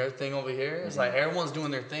doing your thing over here. It's like everyone's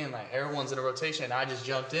doing their thing. Like everyone's in a rotation. And I just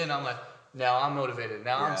jumped in. I'm like, now I'm motivated.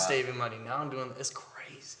 Now I'm saving money. Now I'm doing. It's crazy.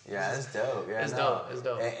 Yeah, it's dope. Yeah, it's dope. It's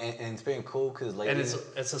dope. And it's been cool because like. And it's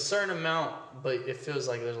a certain amount, but it feels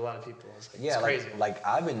like there's a lot of people. It's it's crazy. Like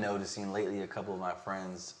I've been noticing lately, a couple of my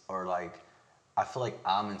friends are like, I feel like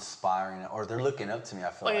I'm inspiring, or they're looking up to me.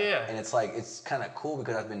 I feel and it's like it's kind of cool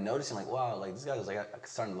because I've been noticing like, wow, like this guy's like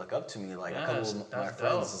starting to look up to me. Like a couple of my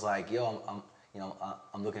friends is like, yo,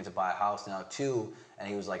 I'm looking to buy a house now too, and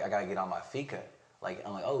he was like, I gotta get on my feet. Like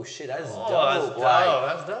I'm like, oh shit, that is dope.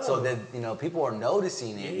 That's dope. So that people are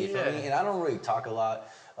noticing it. You feel me? And I don't really talk a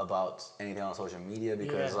lot about anything on social media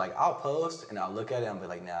because like I'll post and I'll look at it and be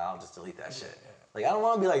like, nah, I'll just delete that shit. Like I don't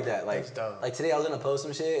want to be like that. Like today I was gonna post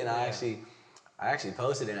some shit and I actually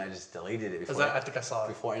posted it and I just deleted it before. I think I saw it.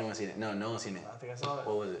 Before anyone seen it. No one's seen it. I think I saw it.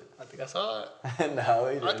 What was it? I think I saw it. No,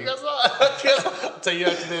 you didn't. I think I saw it. I'll tell you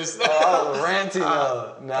after this. I was ranting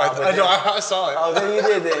though. I saw it. Oh, then you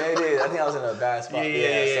did. I think I was in a bad spot.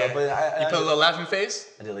 Yeah. So, but you put a little laughing face?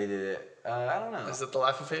 I deleted it. I don't know. Is it the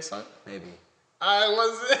laughing face on? Maybe. I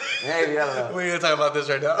wasn't. Maybe, I don't know. We're going to talk about this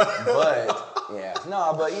right now. But, yeah.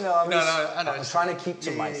 No, but I'm trying to keep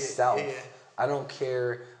to myself. Yeah. I don't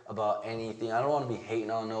care about anything. I don't want to be hating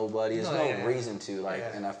on nobody. There's no reason to.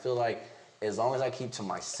 And I feel like as long as I keep to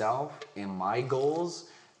myself and my goals,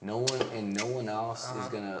 no one else is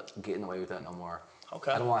gonna get in the way with that no more.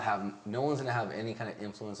 Okay. I don't want to have. No one's gonna have any kind of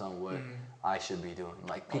influence on what I should be doing.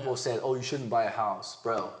 Like people said, oh, you shouldn't buy a house,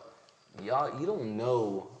 bro. Y'all, you don't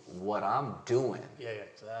know what I'm doing. Yeah,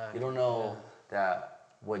 exactly. You don't know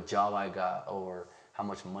what job I got or how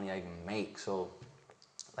much money I can make. So,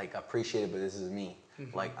 like, I appreciate it, but this is me.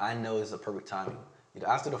 Like, I know this is the perfect timing.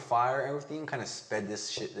 After the fire, everything kind of sped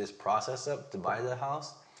this process up to buy the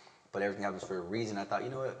house, but everything happens for a reason. I thought, you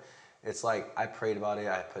know what? It's like I prayed about it,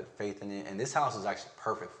 I put faith in it, and this house is actually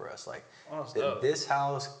perfect for us. Like, this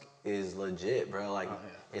house is legit, bro. Like,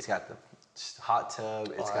 it's got the hot tub.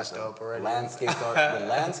 It's got the landscape. The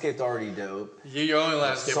landscape's already dope. You're your only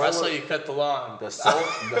landscaper. I saw you cut the lawn. The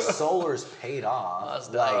solar's paid off. That's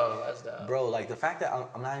dope. That's dope. Bro, like the fact that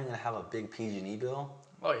I'm not even gonna have a big PG&E bill.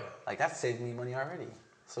 Oh yeah. Like that saved me money already.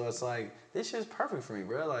 So it's like this shit's perfect for me,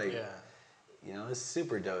 bro. Like, it's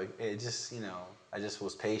super dope. It just, I just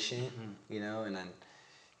was patient, and then,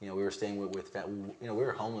 we were staying with we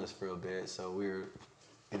were homeless for a bit, so we were,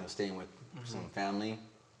 staying with some family.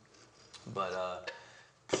 But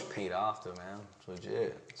paid off though, man. It's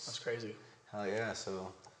legit. That's crazy. Hell yeah.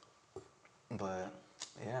 So, but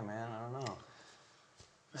yeah, man. I don't know.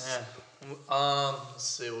 Man, let's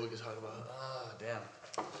see what we can talk about. Damn.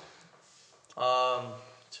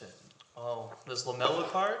 Shit. Oh, this LaMelo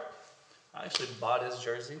card. I actually bought his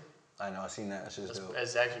jersey. I know. I seen that. It's just dope.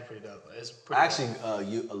 It's actually pretty dope. I actually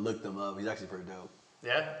you looked him up. He's actually pretty dope.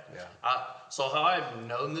 Yeah? Yeah. So how I've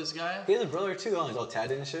known this guy... He has a brother too, huh? He's all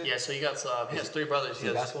tatted and shit? Yeah, so he has three brothers. He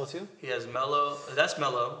has basketball too? He has Melo. That's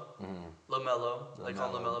Melo. LaMelo. They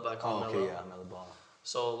call him LaMelo, but I call him Melo. Okay, yeah, Melo Ball.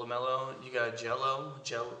 So LaMelo, you got Jello.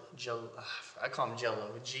 I call him Jello.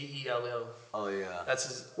 G-E-L-O. Oh, yeah. That's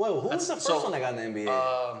his... Whoa, who was the first one that got in the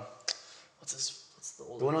NBA? What's the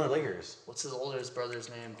older... The one on the Lakers. What's his oldest brother's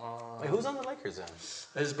name? Wait, who's on the Lakers then?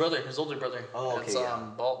 His older brother. Oh, okay, it's,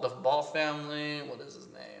 the Ball family. What is his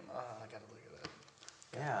name? I gotta look it up.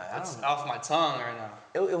 Yeah, it's off my tongue right now.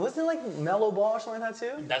 It wasn't like Melo Ball or something like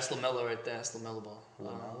that too? That's LaMelo right there. That's LaMelo Ball.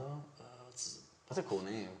 LaMelo? That's a cool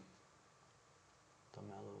name.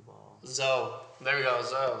 LaMelo Ball. Zoe. There we go,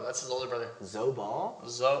 Zoe. That's his older brother. Zoe Ball?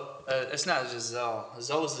 Zoe. It's not just Zoe.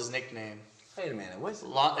 Zoe is his nickname. Wait a minute. What's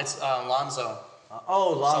it's Lonzo.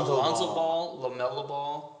 Lonzo so Lonzo Ball, LaMelo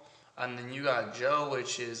Ball, and then you got Joe,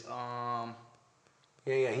 which is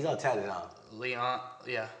Yeah, he's all tatted on.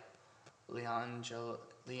 Leangelo.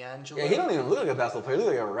 Yeah, he don't even look like a basketball player. He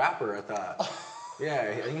looks like a rapper, I thought.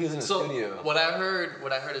 Yeah, he was in the studio. What I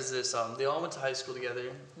heard is this: they all went to high school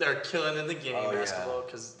together. They're killing in the game basketball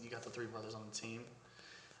because you got the three brothers on the team.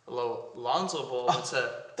 Lonzo Ball went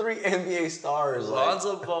to 3 NBA stars.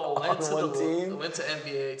 Lonzo Ball went to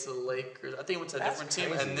NBA to the Lakers. I think he went to a different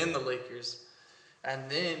team, and then the Lakers, and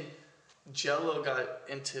then Jello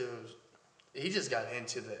he just got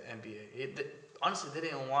into the NBA. Honestly, they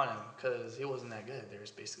didn't want him because he wasn't that good. They were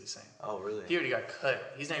basically saying. Oh, really? He already got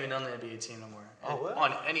cut. He's not even on the NBA team no more. Oh, what?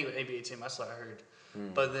 On any NBA team, that's what I heard.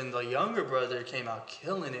 But then the younger brother came out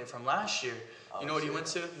killing it from last year. You know what he went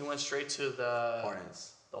to? He went straight to the...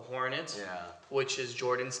 Hornets. the Hornets, Yeah. which is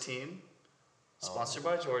Jordan's team. Sponsored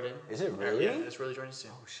by Jordan. Is it really? Yeah, it's really Jordan's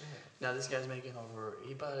team. Oh shit. Now this guy's making over.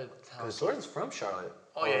 He bought a house. Because Jordan's from Charlotte.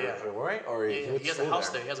 Oh yeah. Right? Or He has a house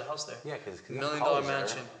there. He has a house there. Yeah, because $1 million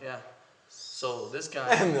mansion. Yeah. So this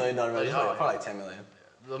guy. $1 million mansion. Probably like 10 million.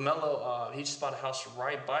 LaMelo, he just bought a house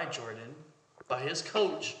right by Jordan, by his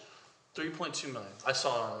coach, $3.2 million. I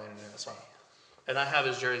saw it on the internet. I saw it. And I have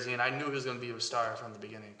his jersey, and I knew he was going to be a star from the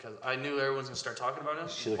beginning because I knew everyone's going to start talking about him.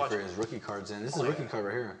 She looked for his rookie cards in. This is a rookie card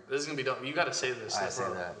right here. This is going to be dope. You got to say this. I say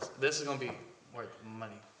that. This is going to be worth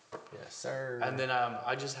money. Yes, sir. And then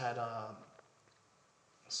I just had,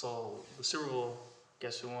 so the Super Bowl,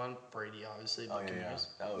 guess who won? Brady, obviously. Oh, yeah.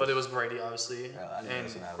 But it was Brady, obviously. Yeah, I knew and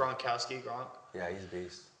Gronkowski, Gronk. Yeah, he's a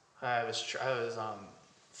beast. I have his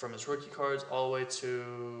from his rookie cards all the way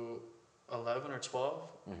to 11 or 12.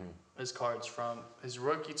 Mm-hmm. His cards from his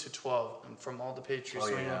rookie to 12, and from all the Patriots,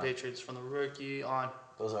 Patriots from the rookie on.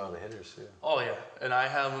 Those are all the hitters too. Oh yeah, and I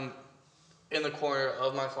have them in the corner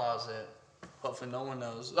of my closet. Hopefully no one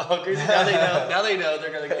knows. Oh, crazy! Now they know. Now they know.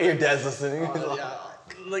 They're gonna. Go, your dad's listening. Yeah,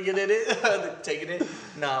 looking at it, taking it.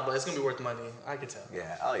 Nah, but it's gonna be worth money. I can tell.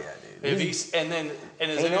 Yeah. Oh yeah, dude. If he's and then in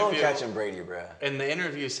his ain't interview, no one catching Brady, bro. And the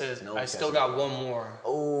interview says, I still got one more.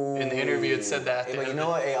 Oh. In the interview, it said that. Hey, but you know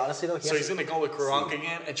what? Hey, honestly though, so he's gonna go with Gronk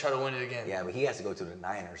again and try to win it again. Yeah, but he has to go to the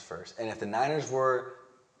Niners first. And if the Niners were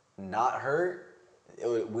not hurt,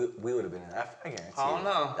 we would have been in. I guarantee. I don't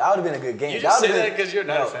know. That would have been a good game. You just say that because you're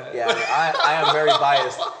not a fan. Yeah, I am very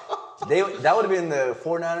biased. That would have been the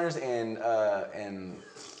 49ers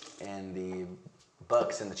and the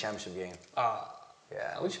Bucks in the championship game.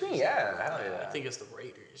 Yeah. What you mean? Yeah. Hell yeah. I think it's the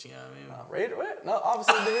Raiders. You know what I mean? Raiders? What? No,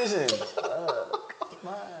 opposite division.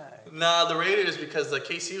 Nah, the Raiders because the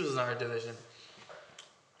KC was in our division.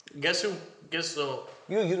 Guess who?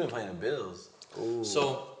 You've been playing the Bills. Ooh.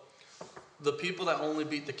 So the people that only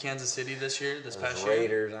beat the Kansas City this past year.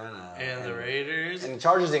 Raiders, I know. And the Raiders. And the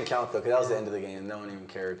Chargers didn't count though, because that was the end of the game. No one even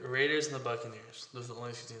cared. The Raiders and the Buccaneers. Those are the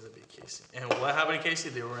only two teams that beat KC. And what happened to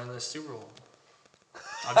KC? They were in the Super Bowl.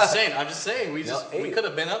 I'm just saying. We could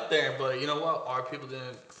have been up there, but you know what? Our people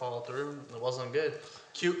didn't follow through. It wasn't good.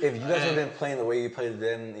 Cute. If you guys had been playing the way you played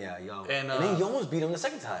then, yeah, y'all. And then you almost beat them the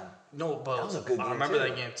second time. No, but that was a good game. I remember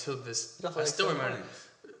that game too. I still remember it.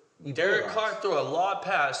 Derek Carr threw a lob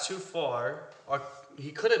pass too far.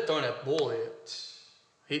 He could have thrown a bullet.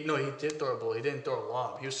 He did throw a bullet. He didn't throw a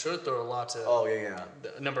lob. He was sure to throw a lob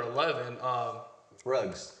to number 11.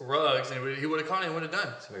 Ruggs, and he would have caught it and would have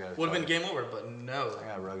done. Would have been game over, but no. I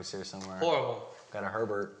got Ruggs here somewhere. Horrible. Got a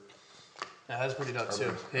Herbert. Yeah, that's pretty dope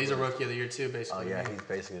too. He's a rookie of the year too, basically. Oh yeah, he's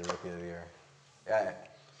basically the rookie of the year. Yeah.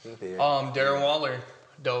 Darren Waller,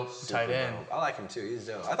 dope, tight end. Dope. I like him too. He's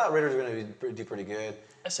dope. I thought Raiders were gonna do pretty good.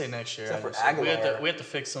 I say next year. Except for Aguilar. We have to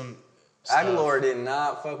fix some. Aguilar did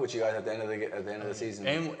not fuck with you guys at the end of the season.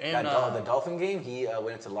 And the Dolphin game, he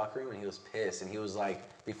went into the locker room and he was pissed. And he was like,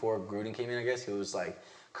 before Gruden came in, I guess he was like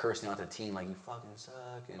cursing out the team like you fucking suck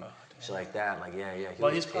and shit like that. Like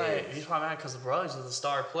he's probably mad because the Brothers was the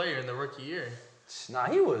star player in the rookie year. Nah,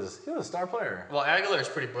 he was a star player. Well, Aguilar's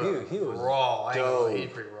pretty he was raw. Dope.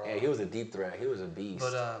 He's pretty raw. Yeah, he was a deep threat. He was a beast.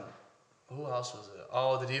 But who else was it?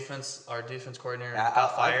 Oh, our defense coordinator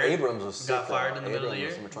got fired. Abrams was sick. Got fired in the middle of the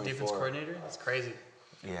year. Defense coordinator. That's crazy.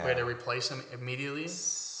 Yeah. We had to replace him immediately.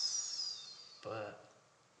 But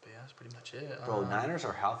yeah, that's pretty much it. Bro, Niners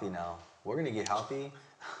are healthy now. We're gonna get healthy,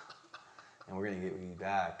 and we're gonna get you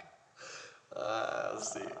back.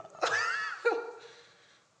 Let's see.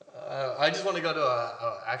 I just want to go to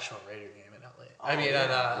an actual Raider game in LA.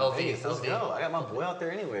 LV. Let's go. I got my boy out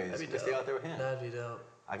there anyways. That'd be stay out there with him. That'd be dope.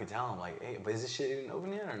 I could tell him like, hey, but is this shit even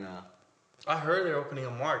open yet or no? I heard they're opening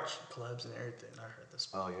in March, clubs and everything. I heard this.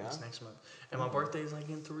 Oh yeah. This next month, and my birthday's like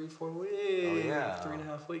in 3-4 weeks. Oh yeah.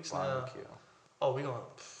 3.5 weeks Barbecue. now. Oh, we going.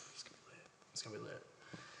 It's gonna be lit.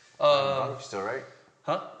 Barbecue still right?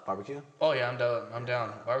 Huh? Barbecue? Oh yeah, I'm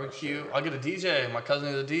down. Barbecue. I'll get a DJ. My cousin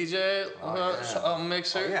is a DJ. I'll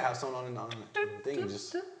mix her. Oh, yeah, have someone on the thing.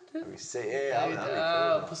 Just let me say, that'd be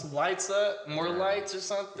cool. Put some lights up, more lights or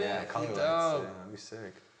something. Yeah, color lights. Yeah, that'd be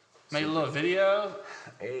sick. Make a little video.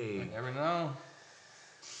 Hey. You never know.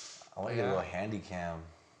 I want to get a little handy cam.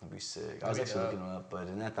 That'd be sick. I was actually looking them up, but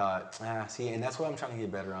then I thought, and that's what I'm trying to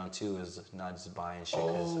get better on too, is not just buying shit.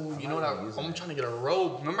 Oh, you know what? I'm trying to get a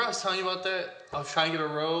robe. Remember I was telling you about that? I was trying to get a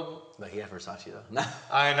robe. But he had Versace though.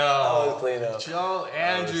 I know. I was playing up. Joe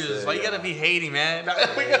Andrews. Why you gotta be hating, man?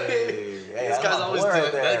 This guy's always doing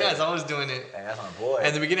it. That guy's always doing it. Hey, that's my boy. And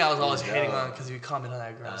in the beginning, I was always hating on him because he would comment on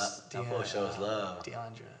that girl. That boy shows love.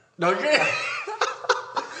 DeAndra. No,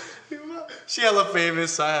 She hella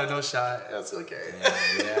famous, so I had no shot. That's okay.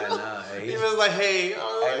 Yeah, no. Hey, he was like, hey.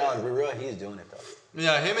 Hey, no, real, he's doing it though.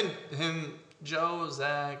 Yeah, him, Joe,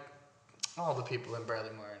 Zach, all the people in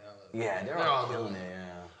Bradley Martin. Yeah, they're all killing it. Yeah.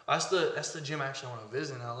 That's the gym I actually want to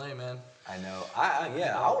visit in LA, man. I know.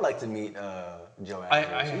 I would like to meet Joe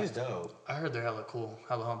Andrews. He's dope. I heard they're hella cool,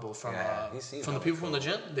 hella humble from the people from the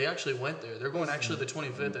gym. They actually went there. They're going actually the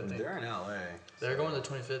 25th, I think. They're in LA. They're going the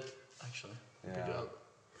 25th, actually. Yeah. Good job.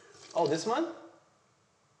 Oh, this month?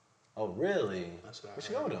 Oh, really? We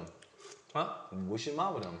should go with them. Huh? We should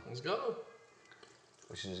mob with them. Let's go.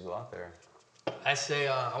 We should just go out there. I say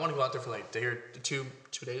I want to go out there for like a day or two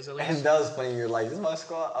days at least. And that was funny. You're like, this is my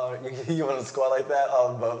squat. Oh, you want to squat like that?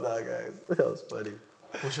 Oh, both that guys. That was funny.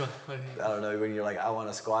 Which one? I don't know. When you're like, I want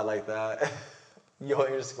to squat like that. You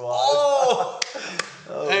want your squat? Oh!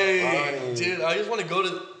 Hey, funny. Dude, I just want to go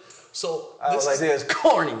to. So I was like, this is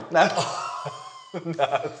corny. No,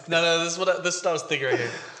 this is what I was thinking right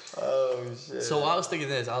here. Oh shit. So I was thinking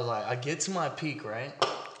this. I was like, I get to my peak, right?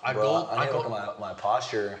 I go look at my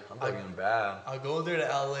posture. I'm looking bad. I go there to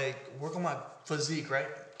LA, work on my physique, right?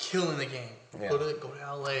 Killing the game. Yeah. Go to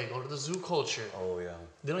LA, go to the zoo culture. Oh yeah.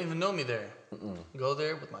 They don't even know me there. Go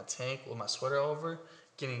there with my tank, with my sweater over,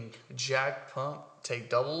 getting jacked, pump, take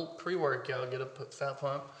double pre-workout, get a fat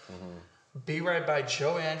pump. Be right by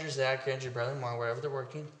Joe Andrews, Zach Andrews, Bradley Martin, wherever they're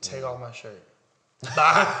working. Take off my shirt.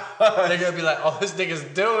 They're gonna be like, "Oh, this nigga's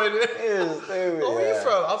doing it." Where you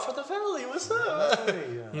from? I'm from the Valley. What's up?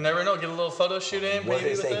 You never know. Get a little photo shoot in. What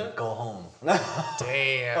maybe if they say that? go home?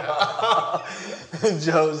 Damn.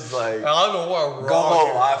 Joe's like, I don't know what go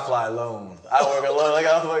home. I fly alone. I work alone. Like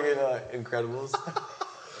I'm fucking Incredibles.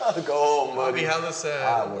 Go home, buddy. I'll be hella sad.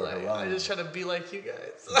 I work alone. I just try to be like you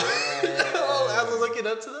guys. I was looking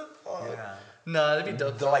up to them. Yeah. Nah, that'd be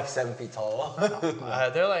dope. They're like 7 feet tall.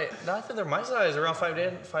 They're like, no, I think they're my size, around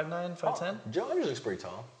 5'9", 5'10". Joe Andrews looks pretty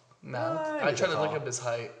tall. Nah, I try to look up his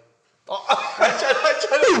height. I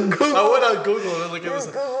went on Google and look at his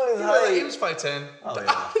height. He was 5'10". Oh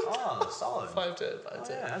yeah. Oh, solid. 5'10". Oh,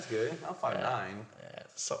 yeah, that's good. I'm 5'9".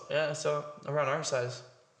 Yeah, so around our size.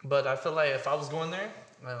 But I feel like if I was going there,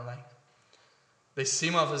 they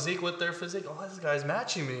see my physique with their physique. Oh, this guy's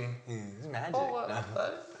matching me. He's magic.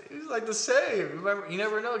 He's like the same. Remember, you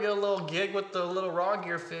never know. Get a little gig with the little raw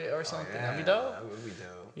gear fit or something. That'd be dope. That would be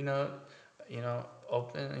dope. You know,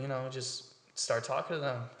 open. Just start talking to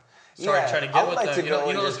them. Try to get with them. You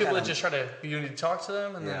know those people that just try to talk to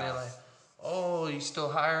them and then they're like, oh, you still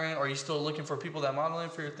hiring? Or are you still looking for people that modeling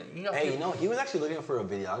for your thing? He was actually looking for a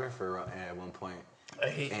videographer at one point.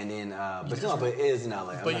 And then, but it is in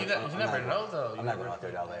LA. But you never know, though. I'm not going out there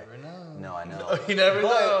to LA. You never know. No, I know. No, you never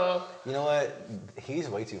know. You know what? He's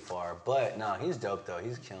way too far. But no, he's dope though.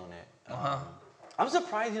 He's killing it. I'm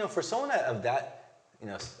surprised, for someone of that,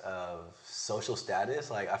 social status.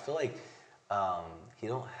 Like I feel like he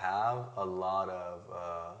don't have a lot of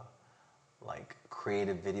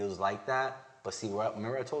creative videos like that. But see,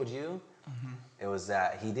 remember I told you, it was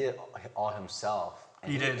that he did it all himself.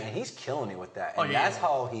 And and he's killing it with that. And that's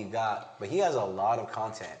how he got, but he has a lot of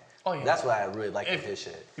content. Oh, yeah. That's what I really like with his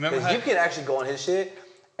shit. Because you can actually go on his shit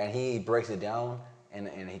and he breaks it down and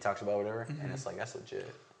he talks about whatever. And it's like, that's legit.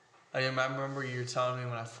 I remember you were telling me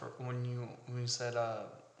when you said,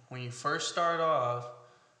 when you first started off.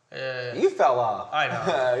 You fell off. I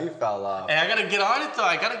know. You fell off. And I got to get on it though.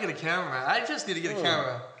 I got to get a camera. I just need to get a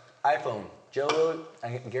camera. iPhone. Joe Rogan,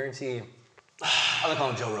 I guarantee. I'm gonna call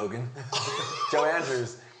him Joe Rogan. Joe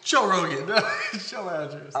Andrews. Joe Rogan. Joe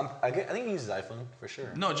Andrews. I think he uses iPhone for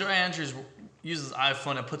sure. No, Joe Andrews uses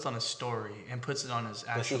iPhone and puts on a story and puts it on his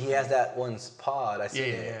actual. But see, he has that one pod. I see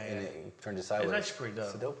it, and it turns it sideways. It's actually pretty dope.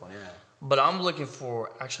 It's a dope one, yeah. But I'm looking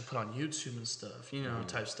for actually put on YouTube and stuff,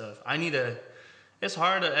 type stuff. I need to. It's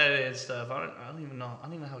hard to edit and stuff. I don't even know. I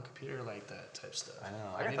don't even have a computer like that type stuff. I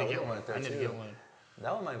know. I need to get one. I need to get one.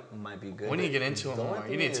 That one might be good. We need to get into it more.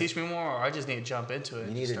 You need to teach me more, or I just need to jump into it.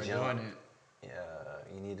 You need to start doing it. Yeah,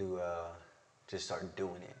 you need to just start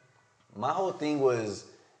doing it. My whole thing was,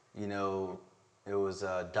 it was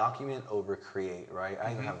document over create, right?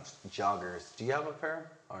 I even have joggers. Do you have a pair?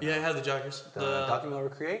 Yeah, I have the joggers. The document over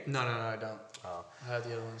create? No, I don't. Oh. I have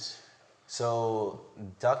the other ones. So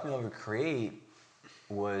document over create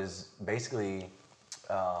was basically,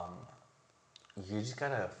 you just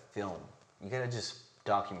gotta film. You gotta just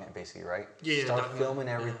document basically, right? Yeah. Start filming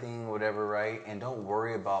everything, whatever, right? And don't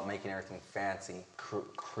worry about making everything fancy.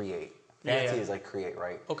 Create. Fancy is like create,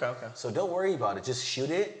 right? Okay. So don't worry about it. Just shoot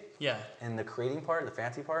it. Yeah. And the creating part, the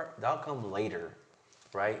fancy part, that'll come later,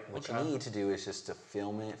 right? What you need to do is just to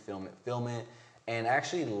film it, and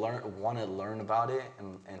actually want to learn about it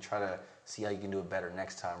and try to see how you can do it better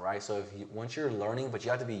next time, right? So once you're learning, but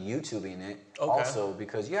you have to be YouTubing it also,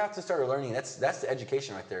 because you have to start learning. That's the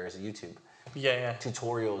education right there is YouTube. Yeah.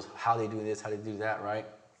 Tutorials, how they do this, how they do that, right?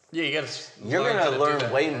 Yeah, you're gonna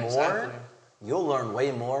learn way more. Exactly. You'll learn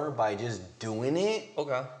way more by just doing it.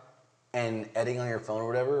 Okay. And editing on your phone or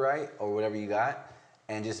whatever, right? Or whatever you got,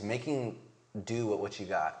 and just making do with what you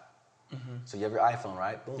got. Mm-hmm. So you have your iPhone,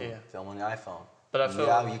 right? Boom. Yeah. Film on your iPhone. But I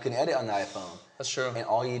feel you can edit on the iPhone. That's true. And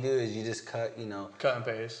all you do is you just cut, cut and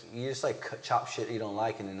paste. You just like chop shit you don't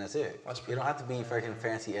like, and then that's it. You don't have to be freaking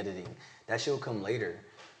fancy editing. That shit will come later.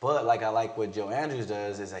 But I like what Joe Andrews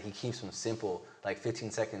does is that he keeps them simple, like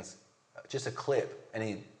 15 seconds, just a clip,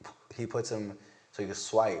 and he puts them so you can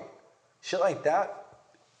swipe. Shit like that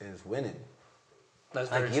is winning. That's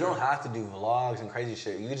very true. You don't have to do vlogs and crazy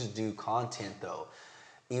shit. You just do content though,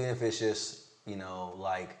 even if it's just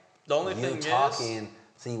like the only thing talking.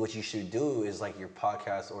 See, what you should do is like your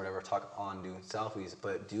podcast or whatever, talk on doing selfies,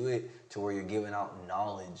 but do it to where you're giving out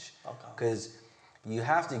knowledge. Okay. Because you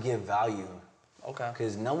have to give value. Okay.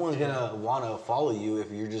 Because no one's gonna want to follow you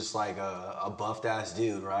if you're just like a buffed ass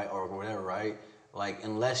dude, right, or whatever, right? Like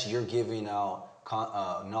unless you're giving out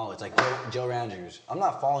knowledge, like Joe Andrews. I'm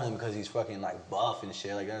not following him because he's fucking like buff and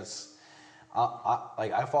shit. Like that's,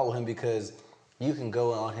 I follow him because you can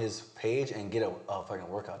go on his page and get a fucking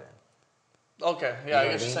workout in. Okay, yeah, I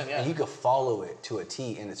get what you're saying, yeah. And you can follow it to a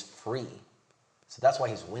T, and it's free. So that's why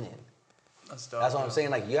he's winning. That's dope. That's what I'm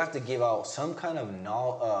saying. Like you have to give out some kind of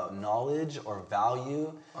knowledge or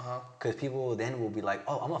value, because people then will be like,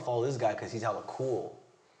 oh, I'm gonna follow this guy because he's hella cool,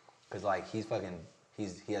 because like he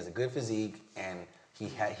has a good physique and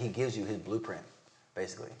he gives you his blueprint,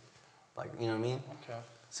 basically, like you know what I mean? Okay.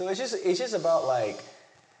 So it's just about like,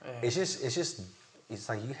 it's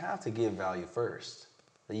like you have to give value first.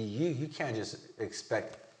 You can't just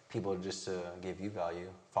expect people just to give you value,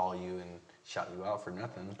 follow you, and shout you out for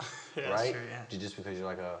nothing, right? True, yeah. Just because you're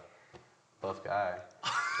like a buff guy,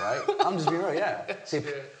 right? I'm just being real, yeah. See,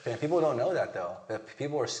 people don't know that though. That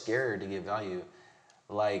people are scared to give value.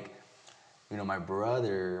 Like, my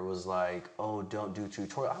brother was like, "Oh, don't do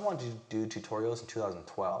tutorials." I wanted to do tutorials in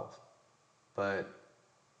 2012, but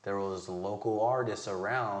there was local artists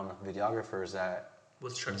around, videographers that.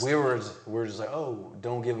 We were just like, oh,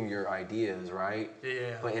 don't give them your ideas, right?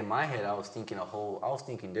 Yeah. But in my head, I was thinking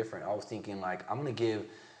different. I was thinking like, I'm gonna give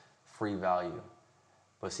free value,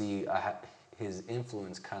 but see, his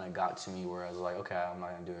influence kind of got to me where I was like, okay, I'm not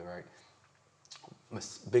gonna do it, right?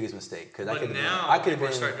 Biggest mistake, because I could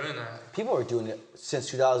have start doing that. People are doing it since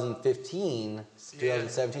 2015,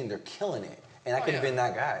 2017. They're killing it, and I could have been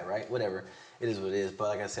that guy, right? Whatever, it is what it is. But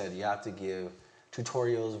like I said, you have to give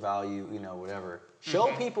tutorials, value, whatever.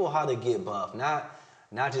 Show people how to get buff, not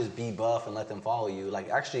just be buff and let them follow you. Like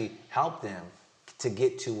actually help them to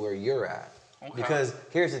get to where you're at. Okay. Because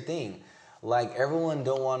here's the thing, like everyone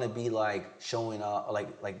don't want to be like showing off,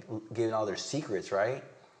 like giving all their secrets, right?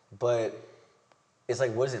 But it's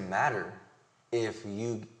like, what does it matter if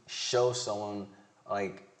you show someone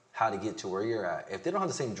like how to get to where you're at? If they don't have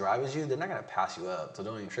the same drive as you, they're not gonna pass you up. So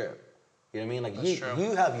don't even trip. You know what I mean? Like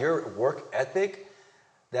you have your work ethic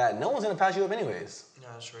that no one's gonna pass you up anyways. Yeah,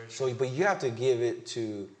 that's very true. So, but you have to give it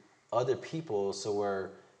to other people so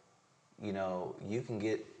where, you can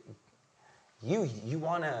get. You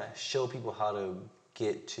want to show people how to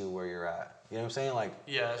get to where you're at. You know what I'm saying? Like.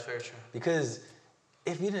 Yeah, that's very true. Because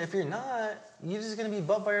if you're not, you're just gonna be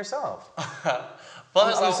bumped by yourself.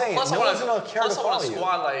 I'm saying, no one's gonna care to follow you.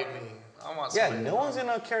 Squad like me. No one's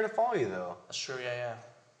gonna care to follow you though. That's true. Yeah.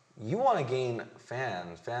 You want to gain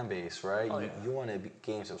fan base, right? Oh, yeah. You want to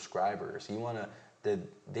gain subscribers. You want to.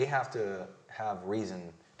 They have to have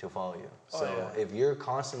reason to follow you. So if you're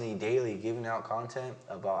constantly, daily giving out content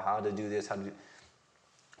about how to do this, how to do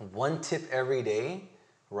one tip every day,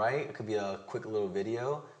 right? It could be a quick little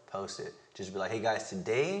video. Post it. Just be like, hey guys,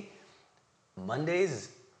 today, Mondays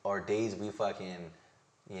are days we fucking,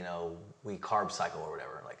 we carb cycle or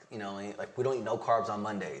whatever. Like we don't eat no carbs on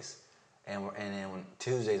Mondays. And then when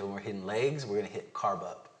Tuesdays when we're hitting legs, we're gonna hit carb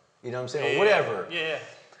up. You know what I'm saying? Or whatever. Yeah.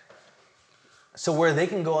 So where they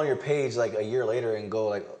can go on your page like a year later and go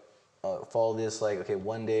like, follow this like, okay,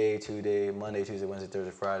 1 day, 2 day, Monday, Tuesday, Wednesday,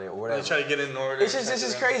 Thursday, Friday, or whatever. They try to get in order. It's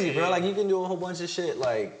just crazy, bro. Like you can do a whole bunch of shit.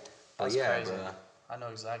 Like, that's crazy. Bro. I know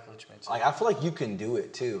exactly what you mean. Like I feel like you can do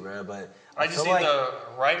it too, bro. But I just need the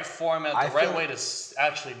right format, the right way to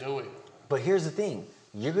actually do it. But here's the thing: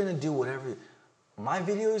 you're gonna do whatever. My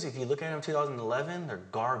videos, if you look at them in 2011, they're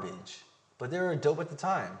garbage, but they were dope at the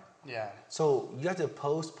time. Yeah. So you have to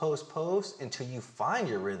post until you find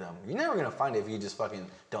your rhythm. You're never gonna find it if you just fucking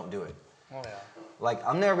don't do it. Oh, yeah. Like,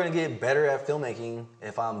 I'm never gonna get better at filmmaking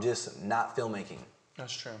if I'm just not filmmaking.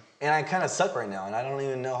 That's true. And I kind of suck right now, and I don't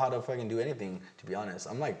even know how to fucking do anything, to be honest.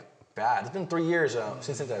 I'm like bad. It's been 3 years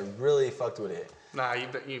since I really fucked with it. Nah, you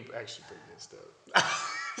actually pretty good stuff.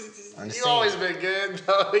 You've saying. always been good.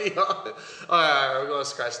 All right, we're gonna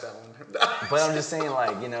scratch that one. But I'm just saying,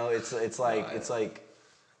 like, you know, it's like That's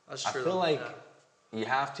true. I feel like you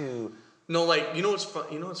have to. No, like, you know what's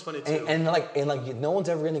funny too. And no one's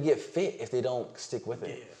ever gonna get fit if they don't stick with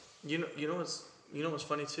it. Yeah. You know what's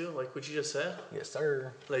funny too? Like what you just said. Yes,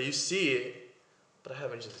 sir. Like you see it, but I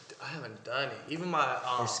haven't done it. Even my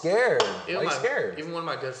You're scared. Why are you scared? Even one of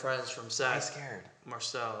my good friends from SAC. I'm scared.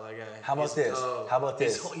 Marcel, that guy. How about this? How about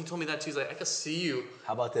this? He told me that too. He's like, I could see you.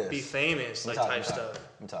 How about this? Be famous, like type stuff.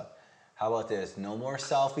 Let me talk. How about this? No more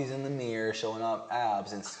selfies in the mirror showing off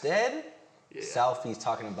abs. Instead, selfies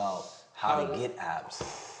talking about how to get abs.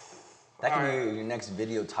 That can be your next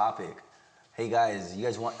video topic. Hey guys, you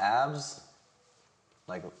guys want abs?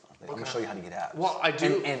 Like, I'm gonna show you how to get abs. Well, I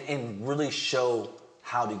do. And really show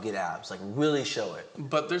how to get abs. Like, really show it.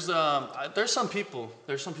 But there's some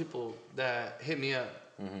people that hit me up,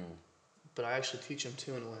 but I actually teach them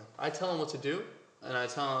too in a way. I tell them what to do, and I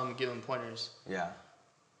tell them, give them pointers. Yeah.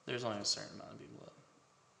 There's only a certain amount of people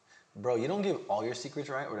that. Bro, you don't give all your secrets,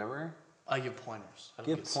 right? Whatever. I give pointers.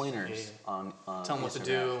 Give pointers on tell them what to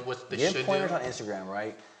do, what they should do. Give pointers on Instagram,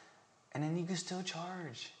 right? And then you can still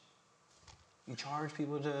charge. You charge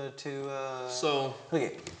people to So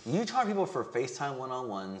okay, you charge people for FaceTime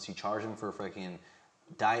one-on-ones. You charge them for freaking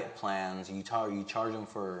diet plans. You charge them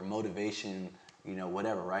for motivation. You know,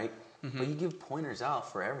 whatever, right? But you give pointers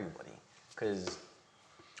out for everybody because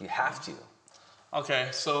you have to. Okay,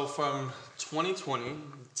 so from 2020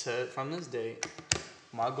 from this date,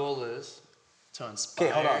 my goal is to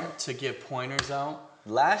inspire, to give pointers out.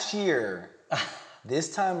 Last year,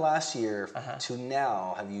 this time last year to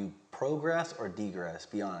now, have you progressed or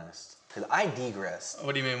degressed? Be honest, because I degressed.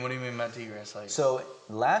 What do you mean? What do you mean by degress? Like, so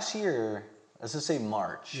last year, let's just say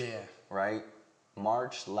March. Yeah. Right.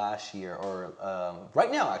 March last year, or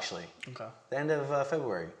right now actually. Okay. The end of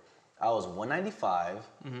February, I was 195,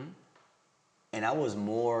 and I was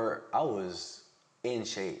in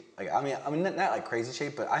shape. Like I mean, not like crazy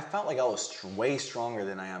shape, but I felt like I was way stronger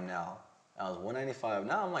than I am now. I was 195.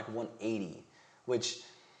 Now I'm like 180, which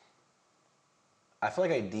I feel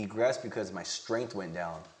like I degressed because my strength went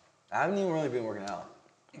down. I haven't even really been working out.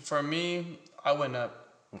 For me, I went up.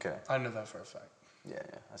 Okay. I know that for a fact. Yeah,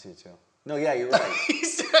 I see it too. No, yeah, you're right. I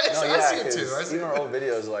see it too. Even our old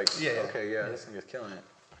videos, like, okay, this nigga's killing it.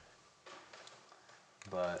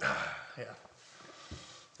 But yeah.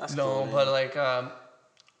 That's no, cool, but like I'm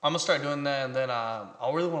gonna start doing that, and then I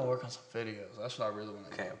really want to work on some videos. That's what I really want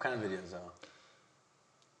to do. Okay, what kind of videos though?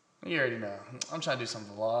 You already know. I'm trying to do some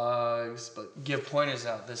vlogs, but give pointers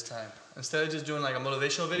out this time. Instead of just doing like a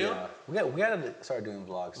motivational video. Yeah. We gotta start doing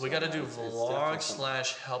vlogs. We gotta do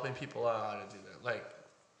vlogs / helping people out how to do that. Like,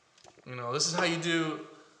 you know, this is how you do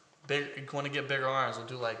big. You want to get bigger arms? We'll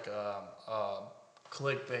do like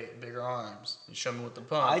clickbait, bigger arms. You show me with the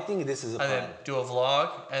pump. I think this is a plan. And then do a vlog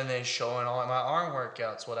and then showing all my arm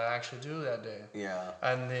workouts, what I actually do that day. Yeah.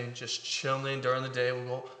 And then just chilling during the day. We'll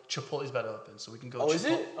go. Chipotle's about to open, so we can go. Oh, is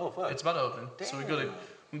it? Oh, fuck. It's about to open. Damn. So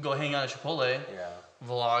we go hang out at Chipotle. Yeah.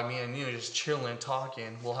 Vlog me and you just chilling,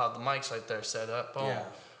 talking. We'll have the mics right there set up. Boom. Yeah.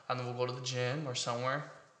 And then we'll go to the gym or somewhere.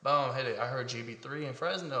 Boom. Hit it. I heard GB3 in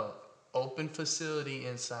Fresno. Open facility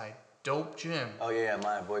inside. Dope gym. Oh yeah,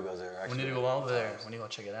 my boy goes there. Actually. We need to go over there. We need to go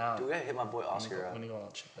check it out. Dude, we gotta hit my boy Oscar up. We need to go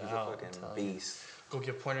check it He's out. a fucking beast. Go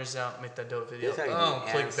get pointers out, make that dope video. Boom,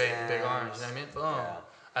 clickbait, big arms. You know what I mean? Boom. Yeah.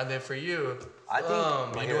 And then for you, I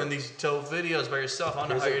think you're doing these dope videos by yourself. I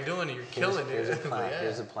don't know how you're doing it. You're killing it. Here's a plan.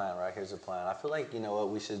 Here's a plan, right? Here's a plan. I feel like, you know what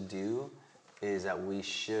we should do is that we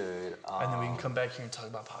should. And then we can come back here and talk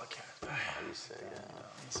about podcasts. How you say,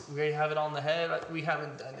 yeah. We already have it on the head. We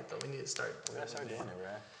haven't done it though. We need to start. We gotta start doing it, bro.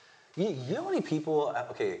 You know how many people?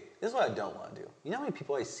 Okay, this is what I don't want to do. You know how many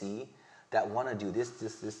people I see that want to do this,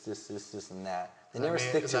 and that. They never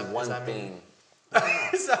stick to one thing. No.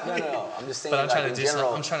 I'm just saying. But I'm like, trying to do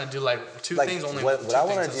general, I'm trying to do like two things only. What I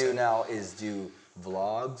want to do now is do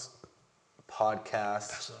vlogs, podcasts,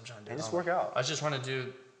 That's what I'm trying to do. and just work out. I just want to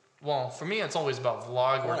do. Well, for me, it's always about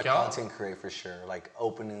vlog, I workout. Content create for sure, like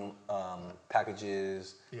opening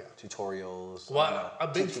packages, tutorials. Well,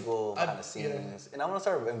 teach people behind the scenes, and I want to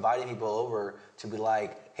start inviting people over to be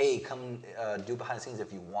like, hey, come do behind the scenes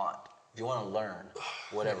if you want. If you want to learn,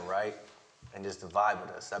 whatever, right? And just vibe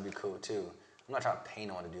with us. That'd be cool too. I'm not trying to pay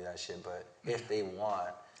no one to do that shit, but if they want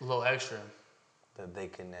a little extra, that they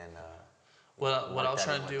can then. What I was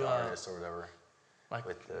trying to do. Artists or whatever. Like,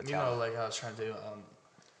 with the you know, like I was trying to do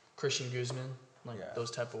Christian Guzman, like those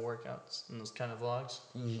type of workouts and those kind of vlogs.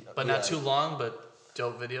 But not too long, but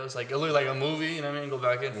dope videos. Like, it looked like a movie, you know what I mean? Go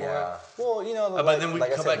back in for it. Well, you know, but then we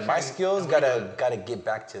like come I said, back my here skills gotta get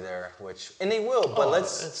back to there, and they will. But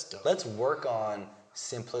let's work on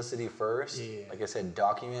simplicity first. Yeah. Like I said,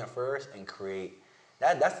 document first and create.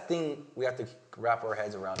 That's the thing we have to wrap our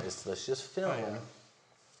heads around is let's just film,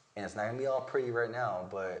 and it's not gonna be all pretty right now,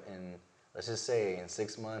 but let's just say in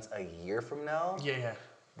 6 months, a year from now,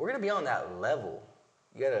 we're gonna be on that level.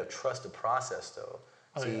 You gotta trust the process, though.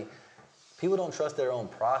 See, people don't trust their own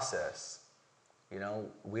process. You know,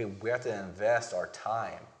 we have to invest our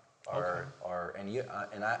time,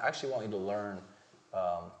 and I actually want you to learn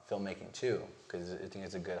filmmaking too, because I think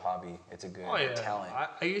it's a good hobby. It's a good talent.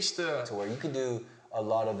 I used to where you can do a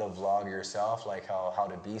lot of the vlog yourself, like how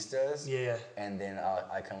the Beast does. Yeah. And then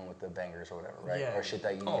I come with the bangers or whatever, right? Yeah. Or shit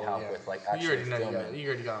that you need help with, like actually you already filming. You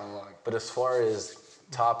already got a vlog. But as far as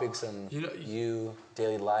topics and you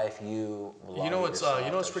daily life, you know what's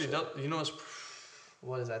pretty dope. You know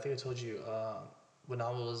what is that? I think I told you when I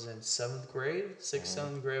was in 7th grade, 6th,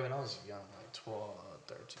 7th grade, when I was young, like 12,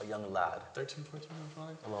 13. A young lad. 13, 14,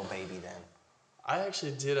 something. A little baby then. I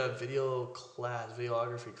actually did a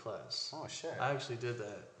videography class. Oh shit. I actually did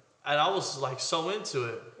that. And I was like so into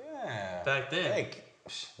it. Yeah. Back then. Hey,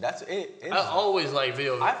 that's it. I always liked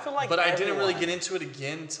video. I feel like but I didn't really get into it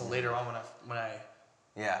again until later on when I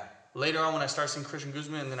later on when I started seeing Christian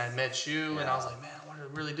Guzman, and then I met you, and I was like, man, I want to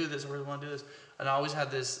really do this. I really want to do this. And I always had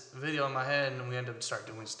this video in my head, and we ended up start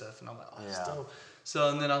doing stuff, and I'm like, oh, that's dope. So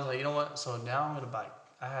and then I was like, you know what? So now I'm gonna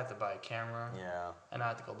I had to buy a camera. Yeah. And I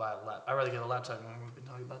had to go buy a laptop. I'd rather get a laptop. Remember we've been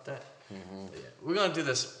talking about that. Mm-hmm. Yeah, we're gonna do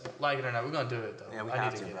this, like it or not. We're gonna do it though. Yeah, we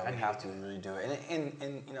have to, bro. We have to really do it.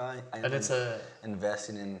 And you know, I'm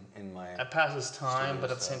investing in my. It passes time,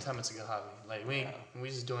 but at the same time, it's a good hobby. Like we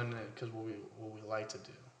just doing it because what we like to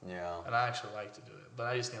do. Yeah. And I actually like to do it, but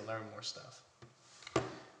I just need to learn more stuff.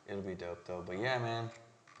 It'll be dope though. But yeah, man.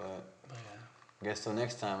 But I guess till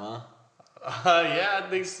next time, huh? Yeah, I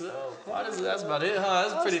think so. That's about it, huh?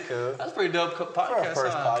 That's pretty cool. That's pretty dope podcast. For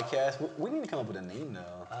our first podcast, we need to come up with a name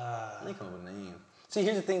though. We need to come up with a name. See,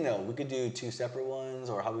 here's the thing though. We could do 2 separate ones,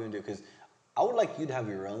 or how we gonna do it? Because I would like you to have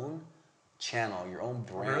your own channel, your own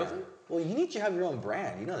brand. Really? Well, you need to have your own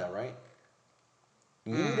brand. You know that, right?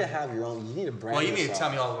 You need to have your own. You need to brand. Well, you need to tell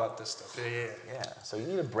me all about this stuff. Yeah. So you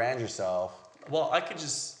need to brand yourself. Well, I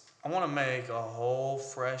want to make a whole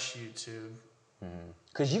fresh YouTube.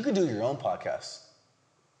 Because you could do your own podcast.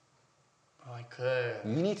 Oh, I could.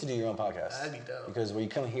 You need to do your own podcast. That'd be dope. Because when you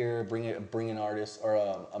come here, bring an artist,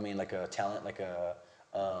 or like a talent, like a.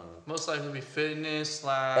 Most likely be fitness /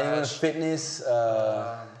 anyone fitness.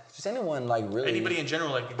 Just anyone like really. Anybody in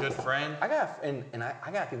general, like a good friend. I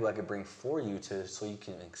got people I could bring for you so you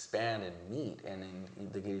can expand and meet, and then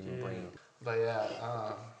they can even bring. But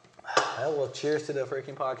yeah. Well, cheers to the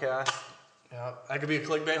freaking podcast. Yeah, that could be a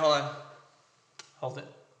clickbait. Hold it.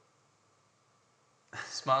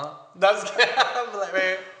 Smile. That's good. I'm like,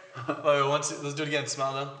 man. Wait, let's do it again.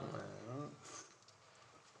 Smile then.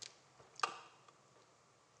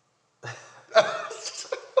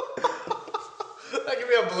 That could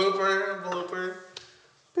be a blooper.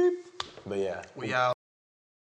 Beep. But yeah. We out.